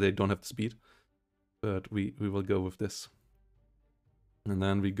range, but they don't have the speed. But we will go with this, and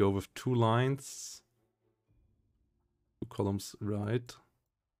then we go with 2 lines, 2 columns right,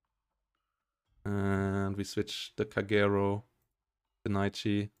 and we switch the Kagero, the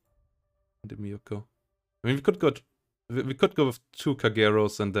Naichi, and the Miyoko. I mean, we could go with 2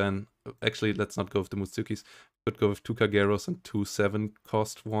 Kageros and then actually let's not go with the Mutsukis. We could go with 2 Kageros and 2 7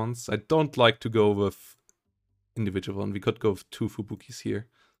 cost ones. I don't like to go with individual one. We could go with 2 Fubukis here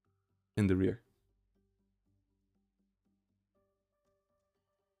in the rear.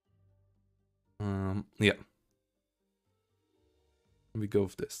 Yeah. We go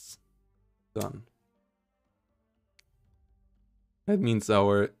with this. Done. That means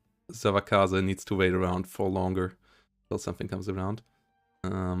our Savakaza needs to wait around for longer till something comes around.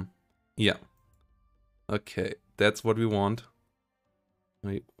 Yeah. Okay, that's what we want.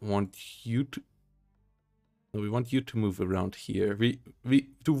 We want you to... So we want you to move around here. We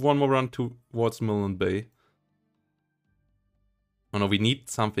do one more run towards Millen Bay. Oh no, we need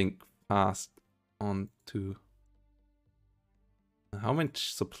something fast on to... How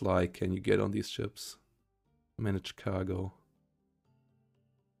much supply can you get on these ships? Manage cargo.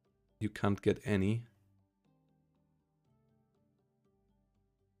 You can't get any.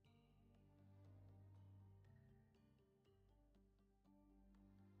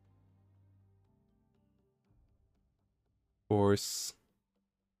 Force.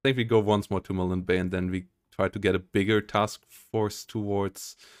 I think we go once more to Millen Bay and then we try to get a bigger task force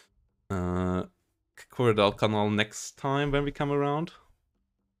towards Corridor Canal next time when we come around.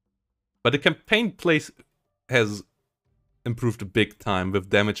 But the campaign place has improved a big time with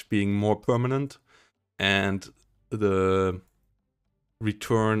damage being more permanent and the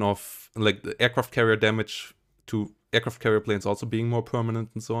return of like the aircraft carrier damage to aircraft carrier planes also being more permanent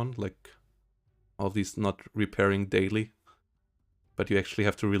and so on, like all of these not repairing daily, but you actually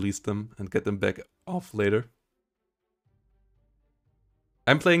have to release them and get them back off later.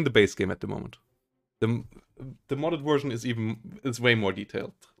 I'm playing the base game at the moment. The modded version is way more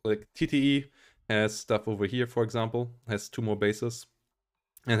detailed. Like TTE has stuff over here, for example, has 2 more bases,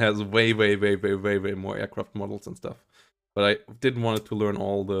 and has way more aircraft models and stuff. But I didn't want to learn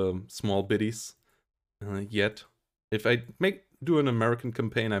all the small biddies yet. If I do an American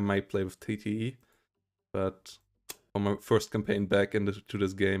campaign, I might play with TTE. But for my first campaign back into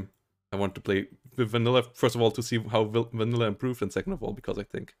this game, I want to play with vanilla, first of all, to see how vanilla improved, and second of all, because I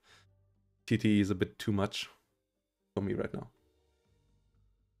think TTE is a bit too much for me right now.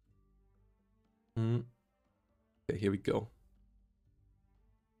 Okay, here we go.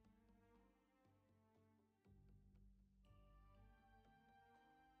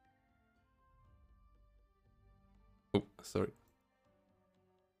 Oh, sorry.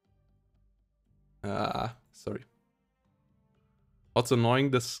 Sorry. Also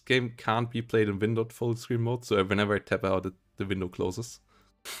annoying, this game can't be played in windowed full screen mode, so whenever I tap out, the window closes.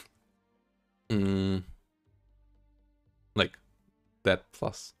 Like that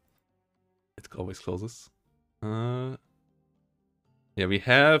plus. It always closes. Yeah, we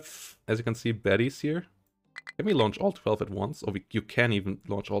have, as you can see, baddies here. Can we launch all 12 at once? Or you can even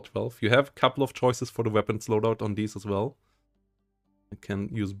launch all 12. You have a couple of choices for the weapons loadout on these as well. You can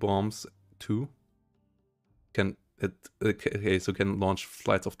use bombs too. Okay, so can launch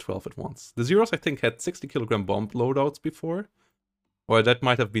flights of 12 at once. The Zeros, I think, had 60 kilogram bomb loadouts before. Or that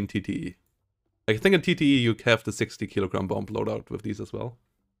might have been TTE. I think in TTE you have the 60 kilogram bomb loadout with these as well.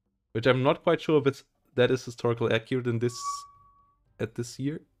 Which I'm not quite sure if that is historically accurate in this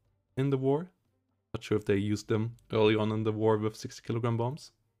year in the war. Not sure if they used them early on in the war with 60 kilogram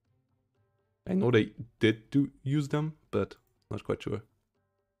bombs. I know they did use them, but not quite sure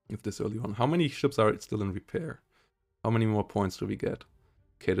if this early on. How many ships are still in repair? How many more points do we get?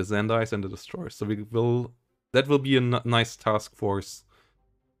 Okay, the Zendais and the Destroyers. So that will be a nice task force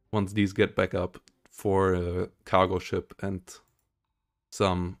once these get back up for a cargo ship and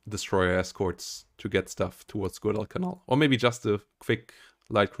some destroyer escorts to get stuff towards Guadalcanal. Or maybe just a quick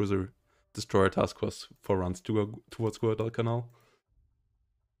light cruiser destroyer task force for runs towards Guadalcanal.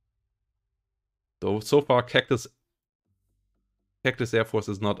 So far, Cactus Air Force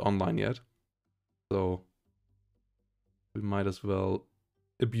is not online yet. So we might as well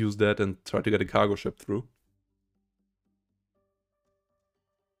abuse that and try to get a cargo ship through.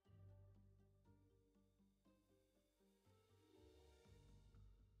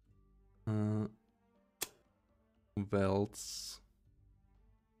 Wells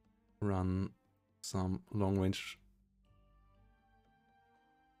run some long range.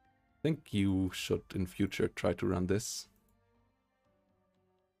 I think you should in future try to run this.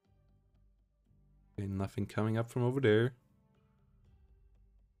 Okay, nothing coming up from over there.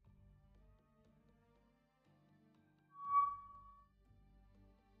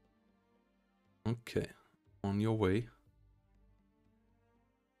 Okay, on your way.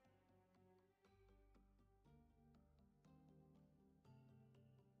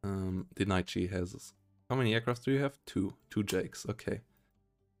 Denaichi has... How many aircraft do you have? Two Jakes, okay.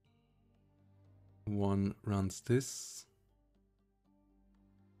 One runs this.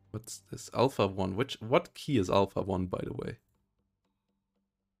 What's this? Alpha 1. What key is Alpha 1, by the way? Is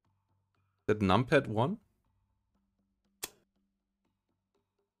that numpad 1?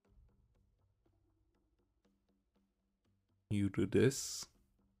 You do this.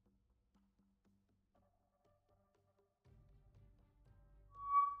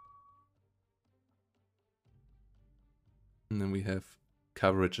 And then we have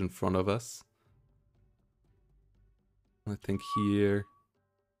coverage in front of us. I think here...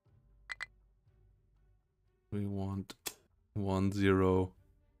 We want 1-0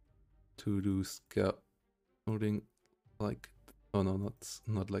 to do scouting like, oh no,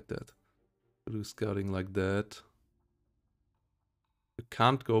 not like that. To do scouting like that. You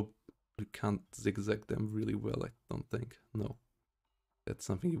can't zigzag them really well, I don't think. No. That's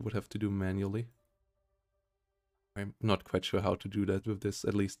something you would have to do manually. I'm not quite sure how to do that with this,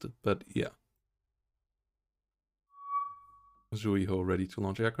 at least, but yeah. Zhuiho ready to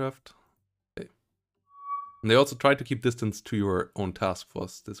launch aircraft. Okay. And they also try to keep distance to your own task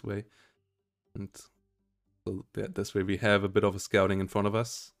force this way. And so this way we have a bit of a scouting in front of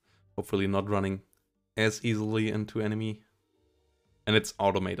us. Hopefully not running as easily into enemy. And it's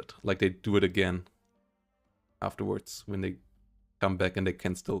automated, like they do it again afterwards when they come back and they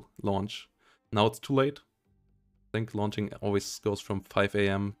can still launch. Now it's too late. I think launching always goes from 5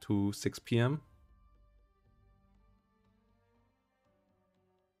 AM to 6 PM.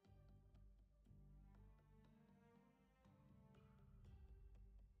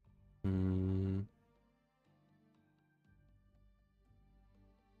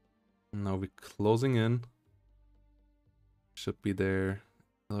 Now we're closing in. Should be there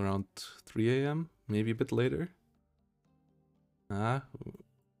around 3 AM, maybe a bit later.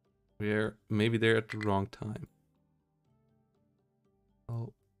 We're maybe there at the wrong time.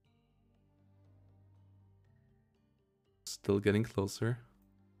 Oh. Still getting closer.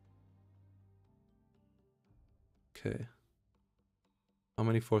 Okay. How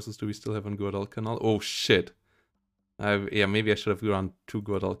many forces do we still have on Guadalcanal? Oh shit. Yeah, maybe I should have gone to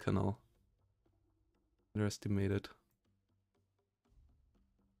Guadalcanal. Underestimated.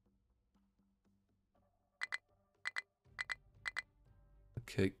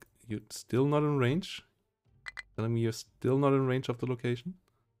 Okay, you're still not in range? Telling me you're still not in range of the location?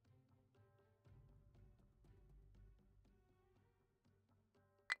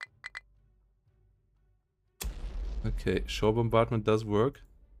 Okay, shore bombardment does work.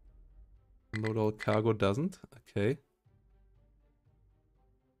 Load all cargo doesn't. Okay.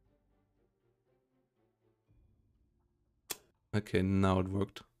 Okay, now it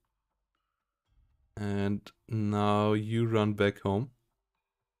worked. And now you run back home.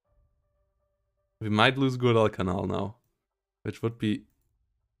 We might lose Guadalcanal now, which would be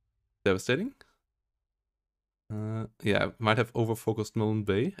devastating. Yeah, might have overfocused Milne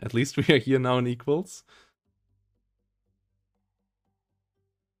Bay. At least we are here now in equals.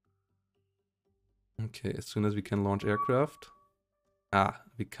 Okay, as soon as we can launch aircraft.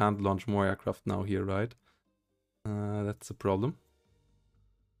 We can't launch more aircraft now here, right? That's a problem.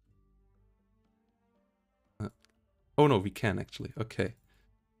 Oh no, we can actually. Okay.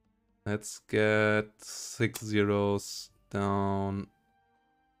 Let's get 6 zeros down.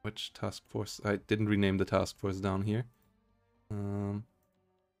 Which task force? I didn't rename the task force down here.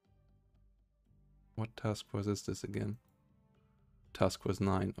 What task force is this again? Task force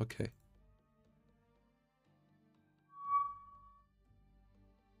 9. Okay.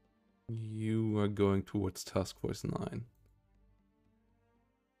 You are going towards task force 9.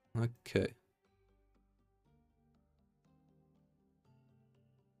 Okay.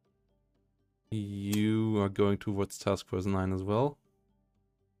 You are going towards task force 9 as well.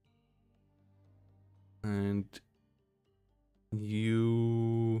 And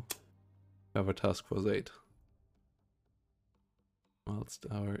you have a task force 8. Whilst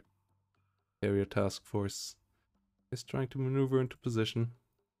our area task force is trying to maneuver into position.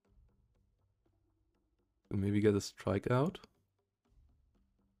 To maybe get a strike out.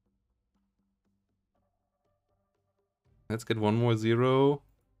 Let's get one more 0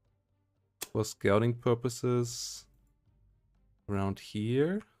 for scouting purposes around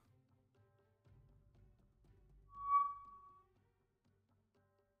here.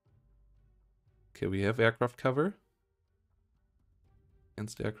 Okay, we have aircraft cover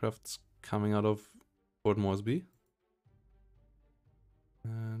against aircrafts coming out of Port Moresby.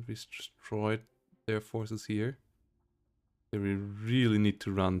 And we destroyed their forces here. We really need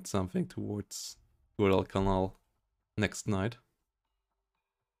to run something towards Guadalcanal next night.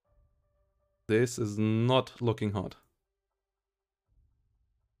 This is not looking hot.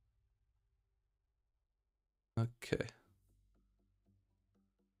 Okay.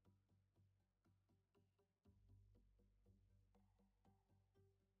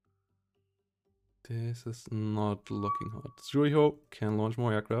 This is not looking hot. Zhuiho can launch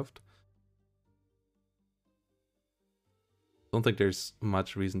more aircraft. Don't think there's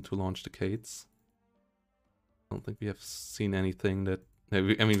much reason to launch the Kates. Don't think we have seen anything that... I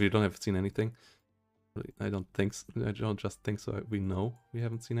mean, we don't have seen anything. I don't think so. I don't just think so. We know we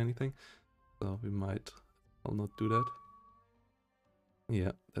haven't seen anything. So we might... I'll not do that.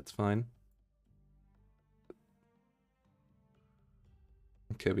 Yeah, that's fine.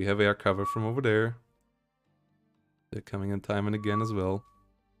 Okay, we have air cover from over there. They're coming in time and again as well.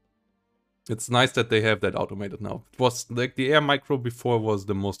 It's nice that they have that automated now. It was like the air micro before was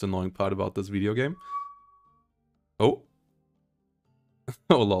the most annoying part about this video game. Oh.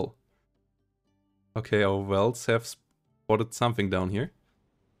 Oh lol. Okay, our wells have spotted something down here.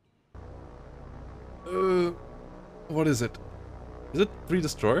 What is it? Is it 3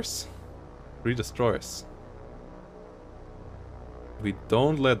 destroyers? 3 destroyers. We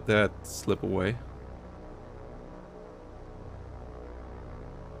don't let that slip away.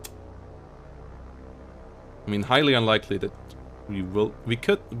 I mean, highly unlikely that we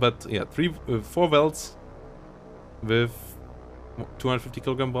could, but yeah, 4 wells with 250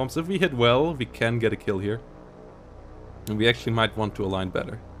 kilogram bombs. If we hit well, we can get a kill here. And we actually might want to align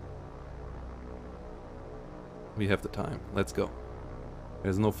better. We have the time. Let's go.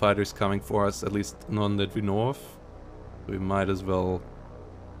 There's no fighters coming for us, at least none that we know of. We might as well...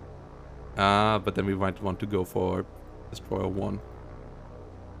 but then we might want to go for Destroyer 1.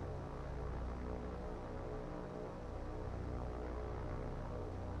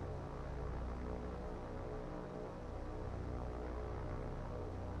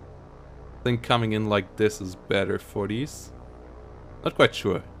 I think coming in like this is better for these. Not quite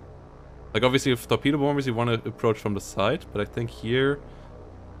sure. Like obviously with torpedo bombers you want to approach from the side, but I think here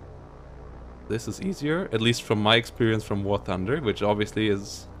this is easier, at least from my experience from War Thunder, which obviously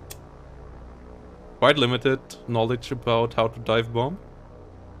is quite limited knowledge about how to dive bomb.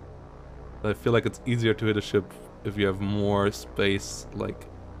 I feel like it's easier to hit a ship if you have more space, like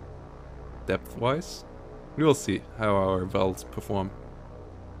depth-wise. We will see how our wells perform.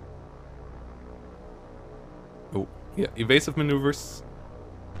 Oh, yeah, evasive maneuvers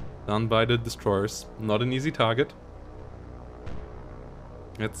done by the destroyers. Not an easy target.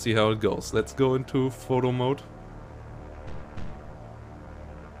 Let's see how it goes. Let's go into photo mode.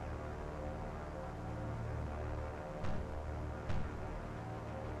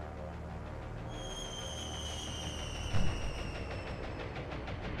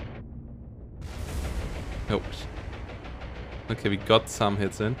 Oh. Okay, we got some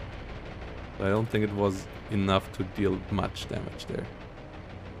hits in. But I don't think it was enough to deal much damage there.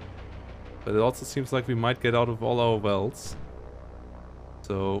 But it also seems like we might get out of all our wells.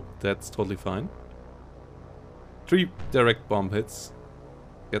 So that's totally fine. 3 direct bomb hits.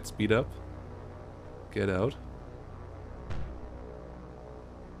 Get speed up. Get out.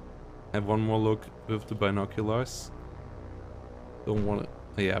 Have one more look with the binoculars. Don't want to...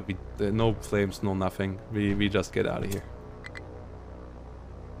 Yeah, no flames, no nothing. We just get out of here.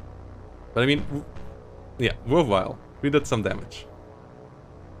 But I mean, yeah, worthwhile. We did some damage.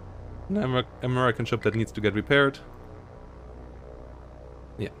 An American ship that needs to get repaired.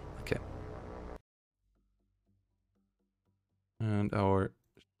 Yeah, okay. And our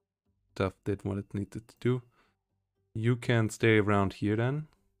stuff did what it needed to do. You can stay around here then.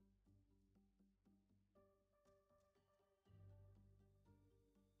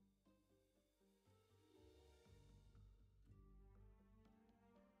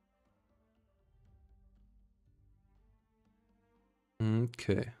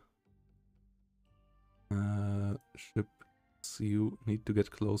 Okay. Ships, you need to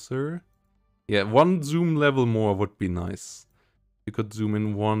get closer. Yeah, 1 zoom level more would be nice. You could zoom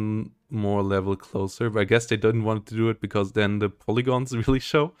in 1 more level closer, but I guess they didn't want to do it because then the polygons really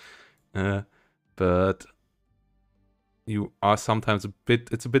show. But you are sometimes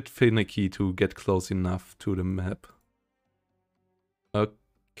it's a bit finicky to get close enough to the map.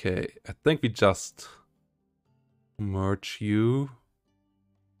 Okay, I think we just merge you.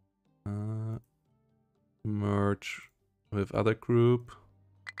 Merge with other group.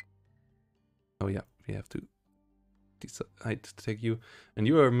 Oh yeah, we have to decide to take you. And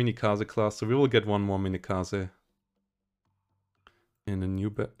you are a Minikaze class, so we will get 1 more Minikaze in a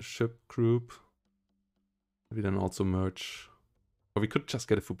new ship group. We then also merge. Or we could just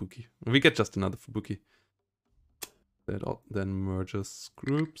get a Fubuki. We get just another Fubuki. That then merges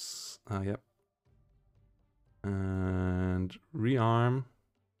groups. Ah, yeah. And rearm.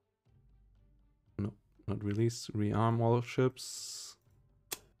 No, not release. Rearm all ships.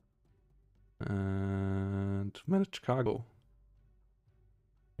 And manage cargo.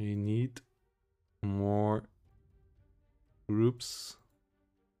 We need more groups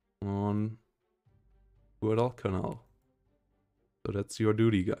on Guadalcanal. So that's your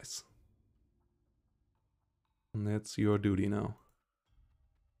duty, guys. And that's your duty now.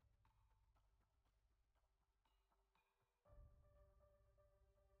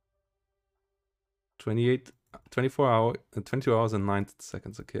 (28, 24 hours, 22 hours and 9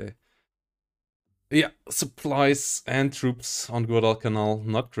 seconds, okay. Yeah, supplies and troops on Guadalcanal,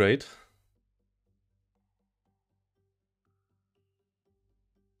 not great.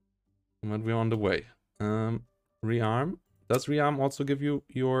 But we're on the way. Rearm. Does rearm also give you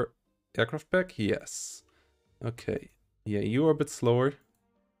your aircraft back? Yes. Okay. Yeah, you are a bit slower.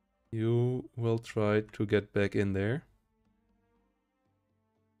 You will try to get back in there.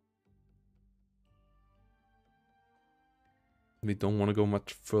 We don't want to go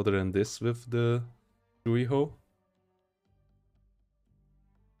much further than this with the Ruiho.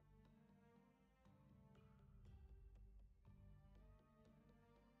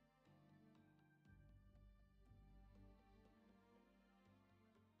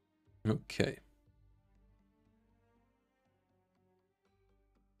 Okay.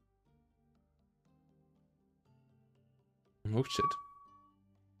 Oh shit.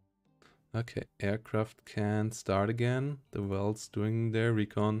 Okay, aircraft can start again. The Wells doing their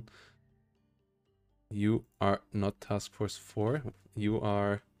recon. You are not Task Force 4. You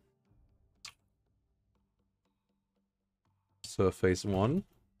are Surface 1.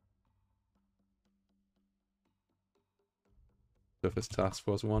 Surface Task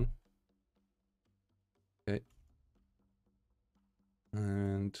Force 1. Okay.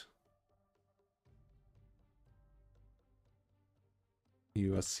 And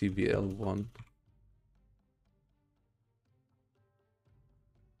you are CVL 1.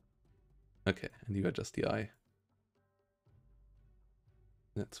 Okay, and you are just the eye.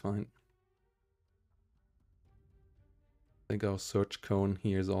 That's fine. I think our search cone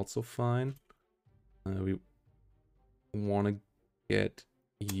here is also fine. We want to get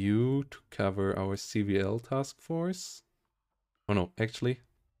you to cover our CVL task force. Oh no, actually,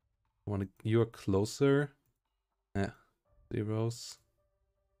 you're closer. Yeah, zeros.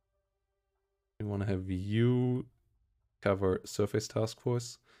 We want to have you cover surface task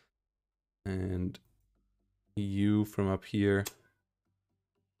force, and you from up here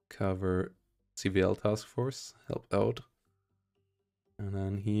cover CVL task force, help out. And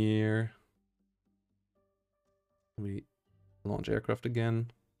then here we launch aircraft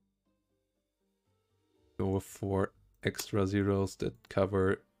again. Go for extra zeros that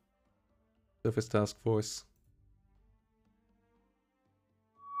cover surface task force.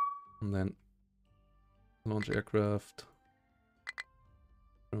 And then launch aircraft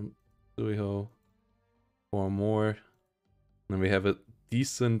from Suiho. 4 more. And then we have a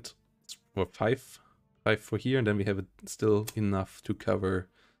decent, or 5 for here, and then we have it still enough to cover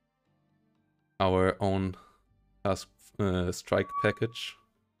our own task strike package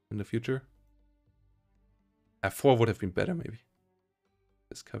in the future. 4 would have been better, maybe.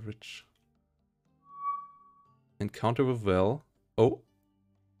 This coverage. Encounter with Vel. Oh.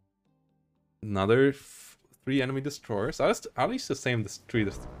 Another 3 enemy destroyers. Are these the same 3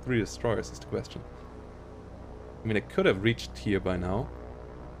 destroyers is the question. I mean, it could have reached here by now.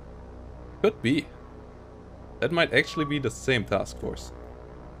 Could be. That might actually be the same task force.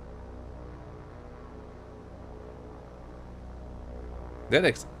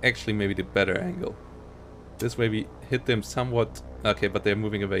 That actually may be the better angle. This way we hit them somewhat... Okay, but they're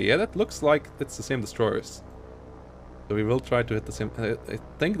moving away. Yeah, that looks like it's the same destroyers. So we will try to hit the same... I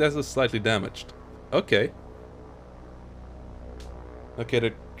think this is slightly damaged. Okay. Okay,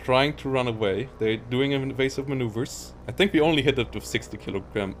 they're trying to run away. They're doing invasive maneuvers. I think we only hit it with 60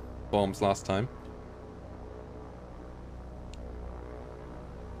 kilogram bombs last time.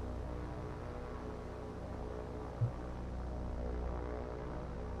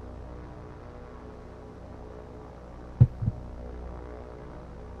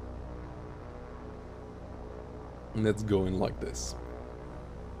 Let's go in like this.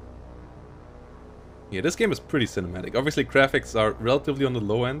 Yeah, this game is pretty cinematic. Obviously, graphics are relatively on the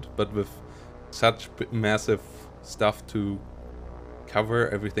low end, but with such massive stuff to cover,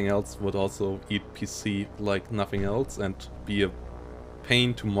 everything else would also eat PC like nothing else and be a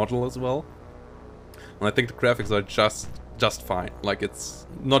pain to model as well. And I think the graphics are just fine. Like, it's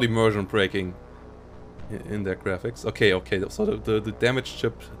not immersion breaking in their graphics. Okay, so the damaged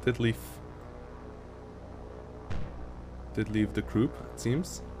ship did leave the group, it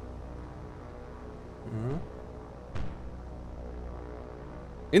seems.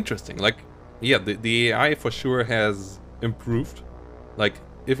 Interesting. Like, yeah, the AI for sure has improved. Like,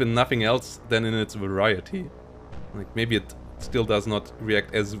 if in nothing else, then in its variety. Like, maybe it still does not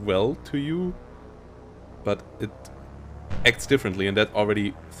react as well to you, but it acts differently, and that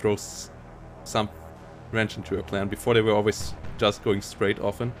already throws some wrench into your plan. Before they were always just going straight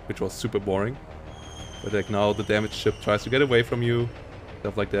often, which was super boring. But like now the damaged ship tries to get away from you,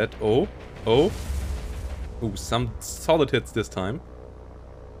 stuff like that. Oh. Ooh, some solid hits this time.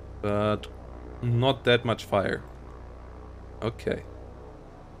 But Not that much fire. Okay.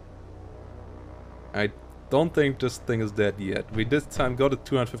 I don't think this thing is dead yet. We this time got a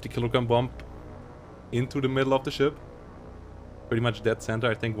 250 kilogram bomb into the middle of the ship. Pretty much dead center.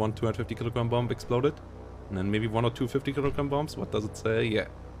 I think one 250 kilogram bomb exploded. And then maybe one or two 50 kilogram bombs. What does it say? Yeah.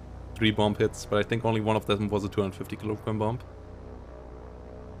 3 bomb hits, but I think only one of them was a 250 kilogram bomb.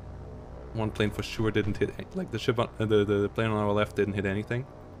 One plane for sure didn't hit, like the ship on, the plane on our left didn't hit anything.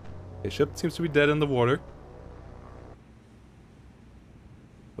 Okay, ship seems to be dead in the water.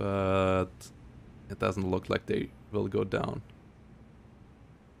 But it doesn't look like they will go down.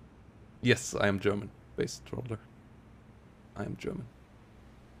 Yes, I am German, base troller. I am German.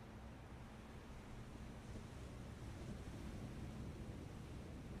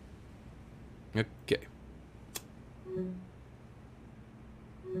 Okay.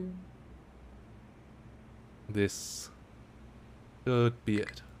 This should be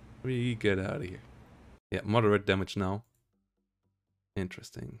it. We get out of here. Yeah, moderate damage now.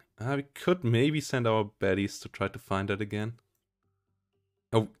 Interesting. We could maybe send our baddies to try to find that again.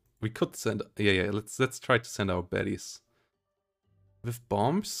 Oh, we could send... Yeah, let's try to send our baddies. With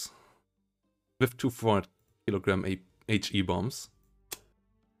bombs? With 2 400 kilogram HE bombs.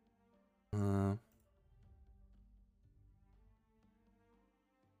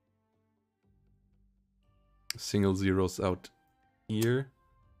 Single zeros out here.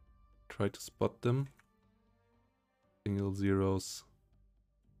 Try to spot them. Single zeros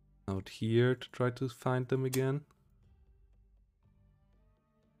out here to try to find them again.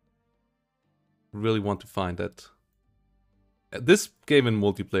 Really want to find that. This game in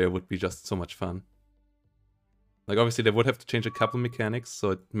multiplayer would be just so much fun. Like, obviously they would have to change a couple mechanics,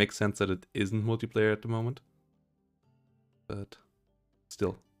 so it makes sense that it isn't multiplayer at the moment. But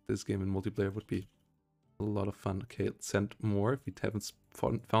still, this game in multiplayer would be a lot of fun. Okay, let's send more if we haven't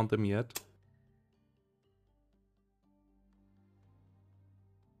found them yet.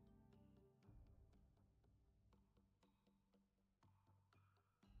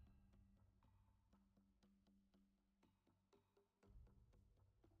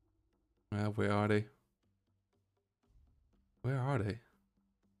 Where are they? Where are they?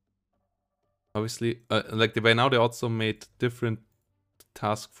 Obviously, like by now they also made different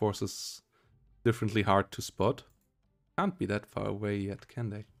task forces differently hard to spot. Can't be that far away yet, can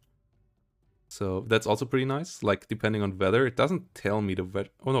they? So that's also pretty nice. Like, depending on weather, it doesn't tell me the weather.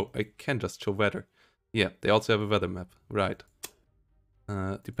 Oh no, I can just show weather. Yeah, they also have a weather map, right?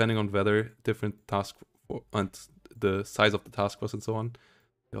 Depending on weather, different task and the size of the task force and so on,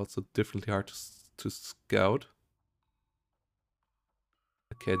 they're also differently hard to scout.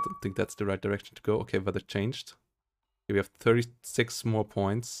 Okay, I don't think that's the right direction to go. Okay, weather changed. Okay, we have 36 more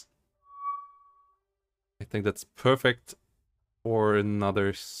points. I think that's perfect for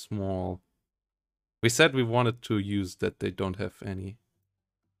another small... We said we wanted to use that they don't have any.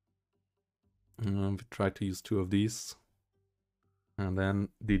 We tried to use 2 of these. And then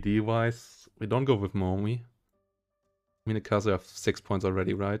DD-wise, we don't go with Momi. Minakaze have 6 points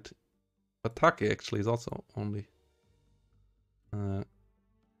already, right? Atake actually is also only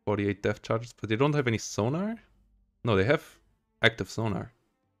 48 depth charges, but they don't have any sonar? No, they have active sonar.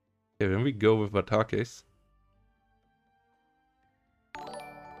 Okay, then we go with Watakes.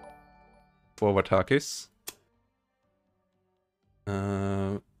 4 Watakes.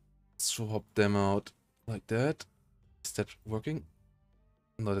 Swap them out like that. Is that working?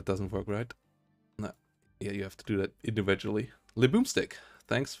 No, that doesn't work, right? No. Yeah, you have to do that individually. Liboomstick,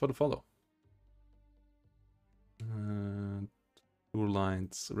 thanks for the follow. 2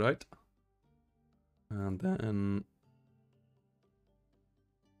 lines, right? And then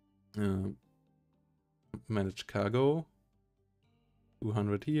manage cargo.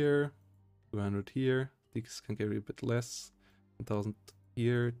 200 here, 200 here. These can carry a bit less. 1000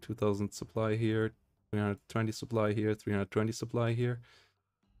 here, 2000 supply here, 320 supply here, 320 supply here.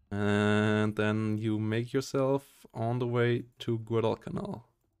 And then you make yourself on the way to Guadalcanal.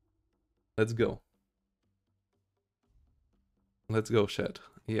 Let's go. Let's go, chat.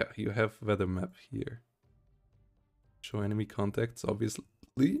 Yeah, you have weather map here. Show enemy contacts, obviously.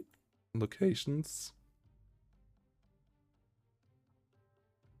 Locations.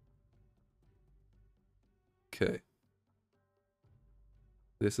 Okay.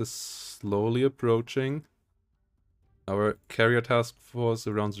 This is slowly approaching. Our carrier task force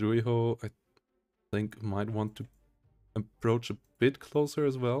around Zuiho, I think, might want to approach a bit closer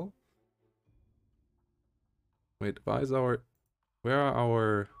as well. Wait, why is our... Where are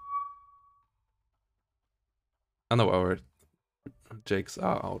our... Oh no, our Jakes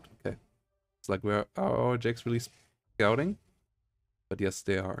are out. Okay. It's like, where are our Jakes really scouting? But yes,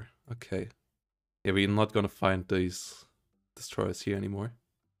 they are. Okay. Yeah, we're not gonna find these destroyers here anymore.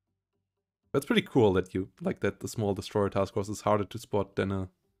 That's pretty cool that you like that the small destroyer task force is harder to spot than a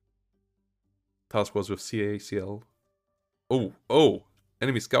task force with CACL. Oh,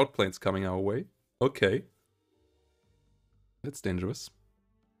 enemy scout planes coming our way. Okay. That's dangerous.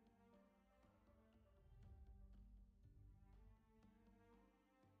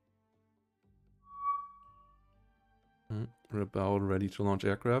 We're about ready to launch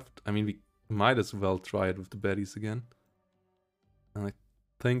aircraft. I mean, we might as well try it with the baddies again. And I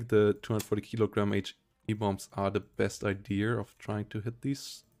think the 240 kilogram HE bombs are the best idea of trying to hit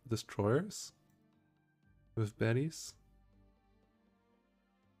these destroyers with baddies.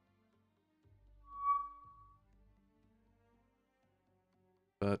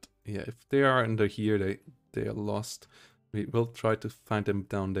 But yeah, if they are under here, they are lost. We will try to find them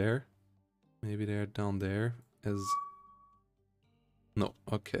down there. Maybe they're down there as... No,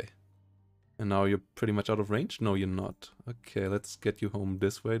 okay. And now you're pretty much out of range? No, you're not. Okay, let's get you home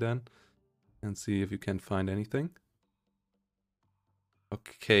this way then. And see if you can find anything.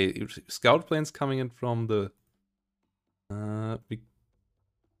 Okay, scout planes coming in from the...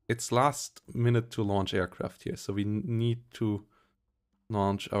 it's last minute to launch aircraft here, so we need to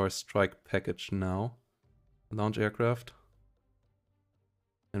launch our strike package now. Launch aircraft.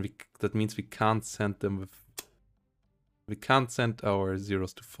 And that means we can't send them with... We can't send our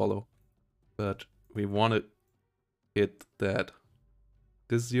zeros to follow. But we want to hit that.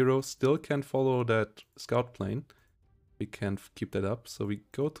 This zero still can follow that scout plane. We can keep that up. So we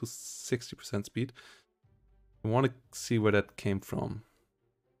go to 60% speed. We want to see where that came from.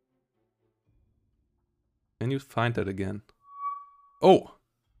 Can you find that again? Oh!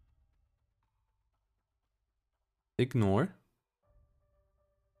 Ignore.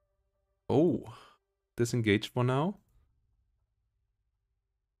 Oh. Disengage for now.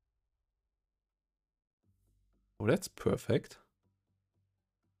 Oh, that's perfect.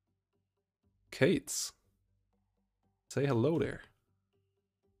 Kates. Say hello there.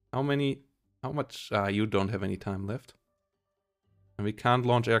 How much? You don't have any time left. And we can't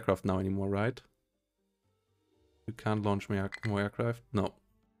launch aircraft now anymore, right? You can't launch more aircraft? No.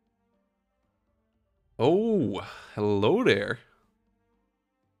 Oh, hello there.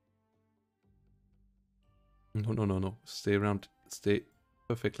 No. Stay around. Stay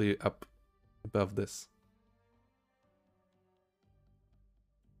perfectly up above this.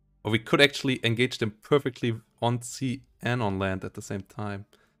 Or we could actually engage them perfectly on sea and on land at the same time.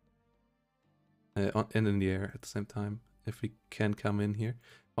 And in the air at the same time. If we can come in here.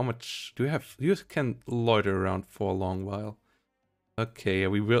 How much do you have? You can loiter around for a long while. Okay,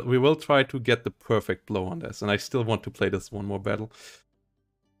 we will try to get the perfect blow on this. And I still want to play this one more battle.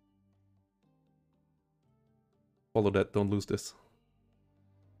 Follow that, don't lose this.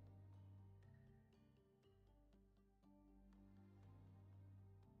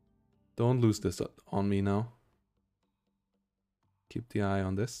 Don't lose this on me now. Keep the eye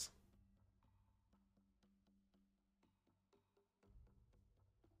on this.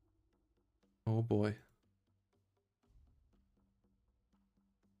 Oh boy.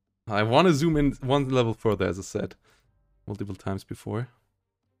 I want to zoom in one level further, as I said multiple times before.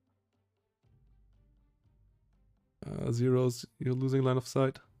 Zeros, you're losing line of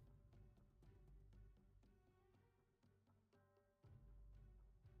sight.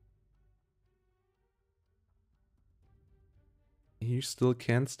 You still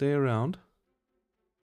can stay around.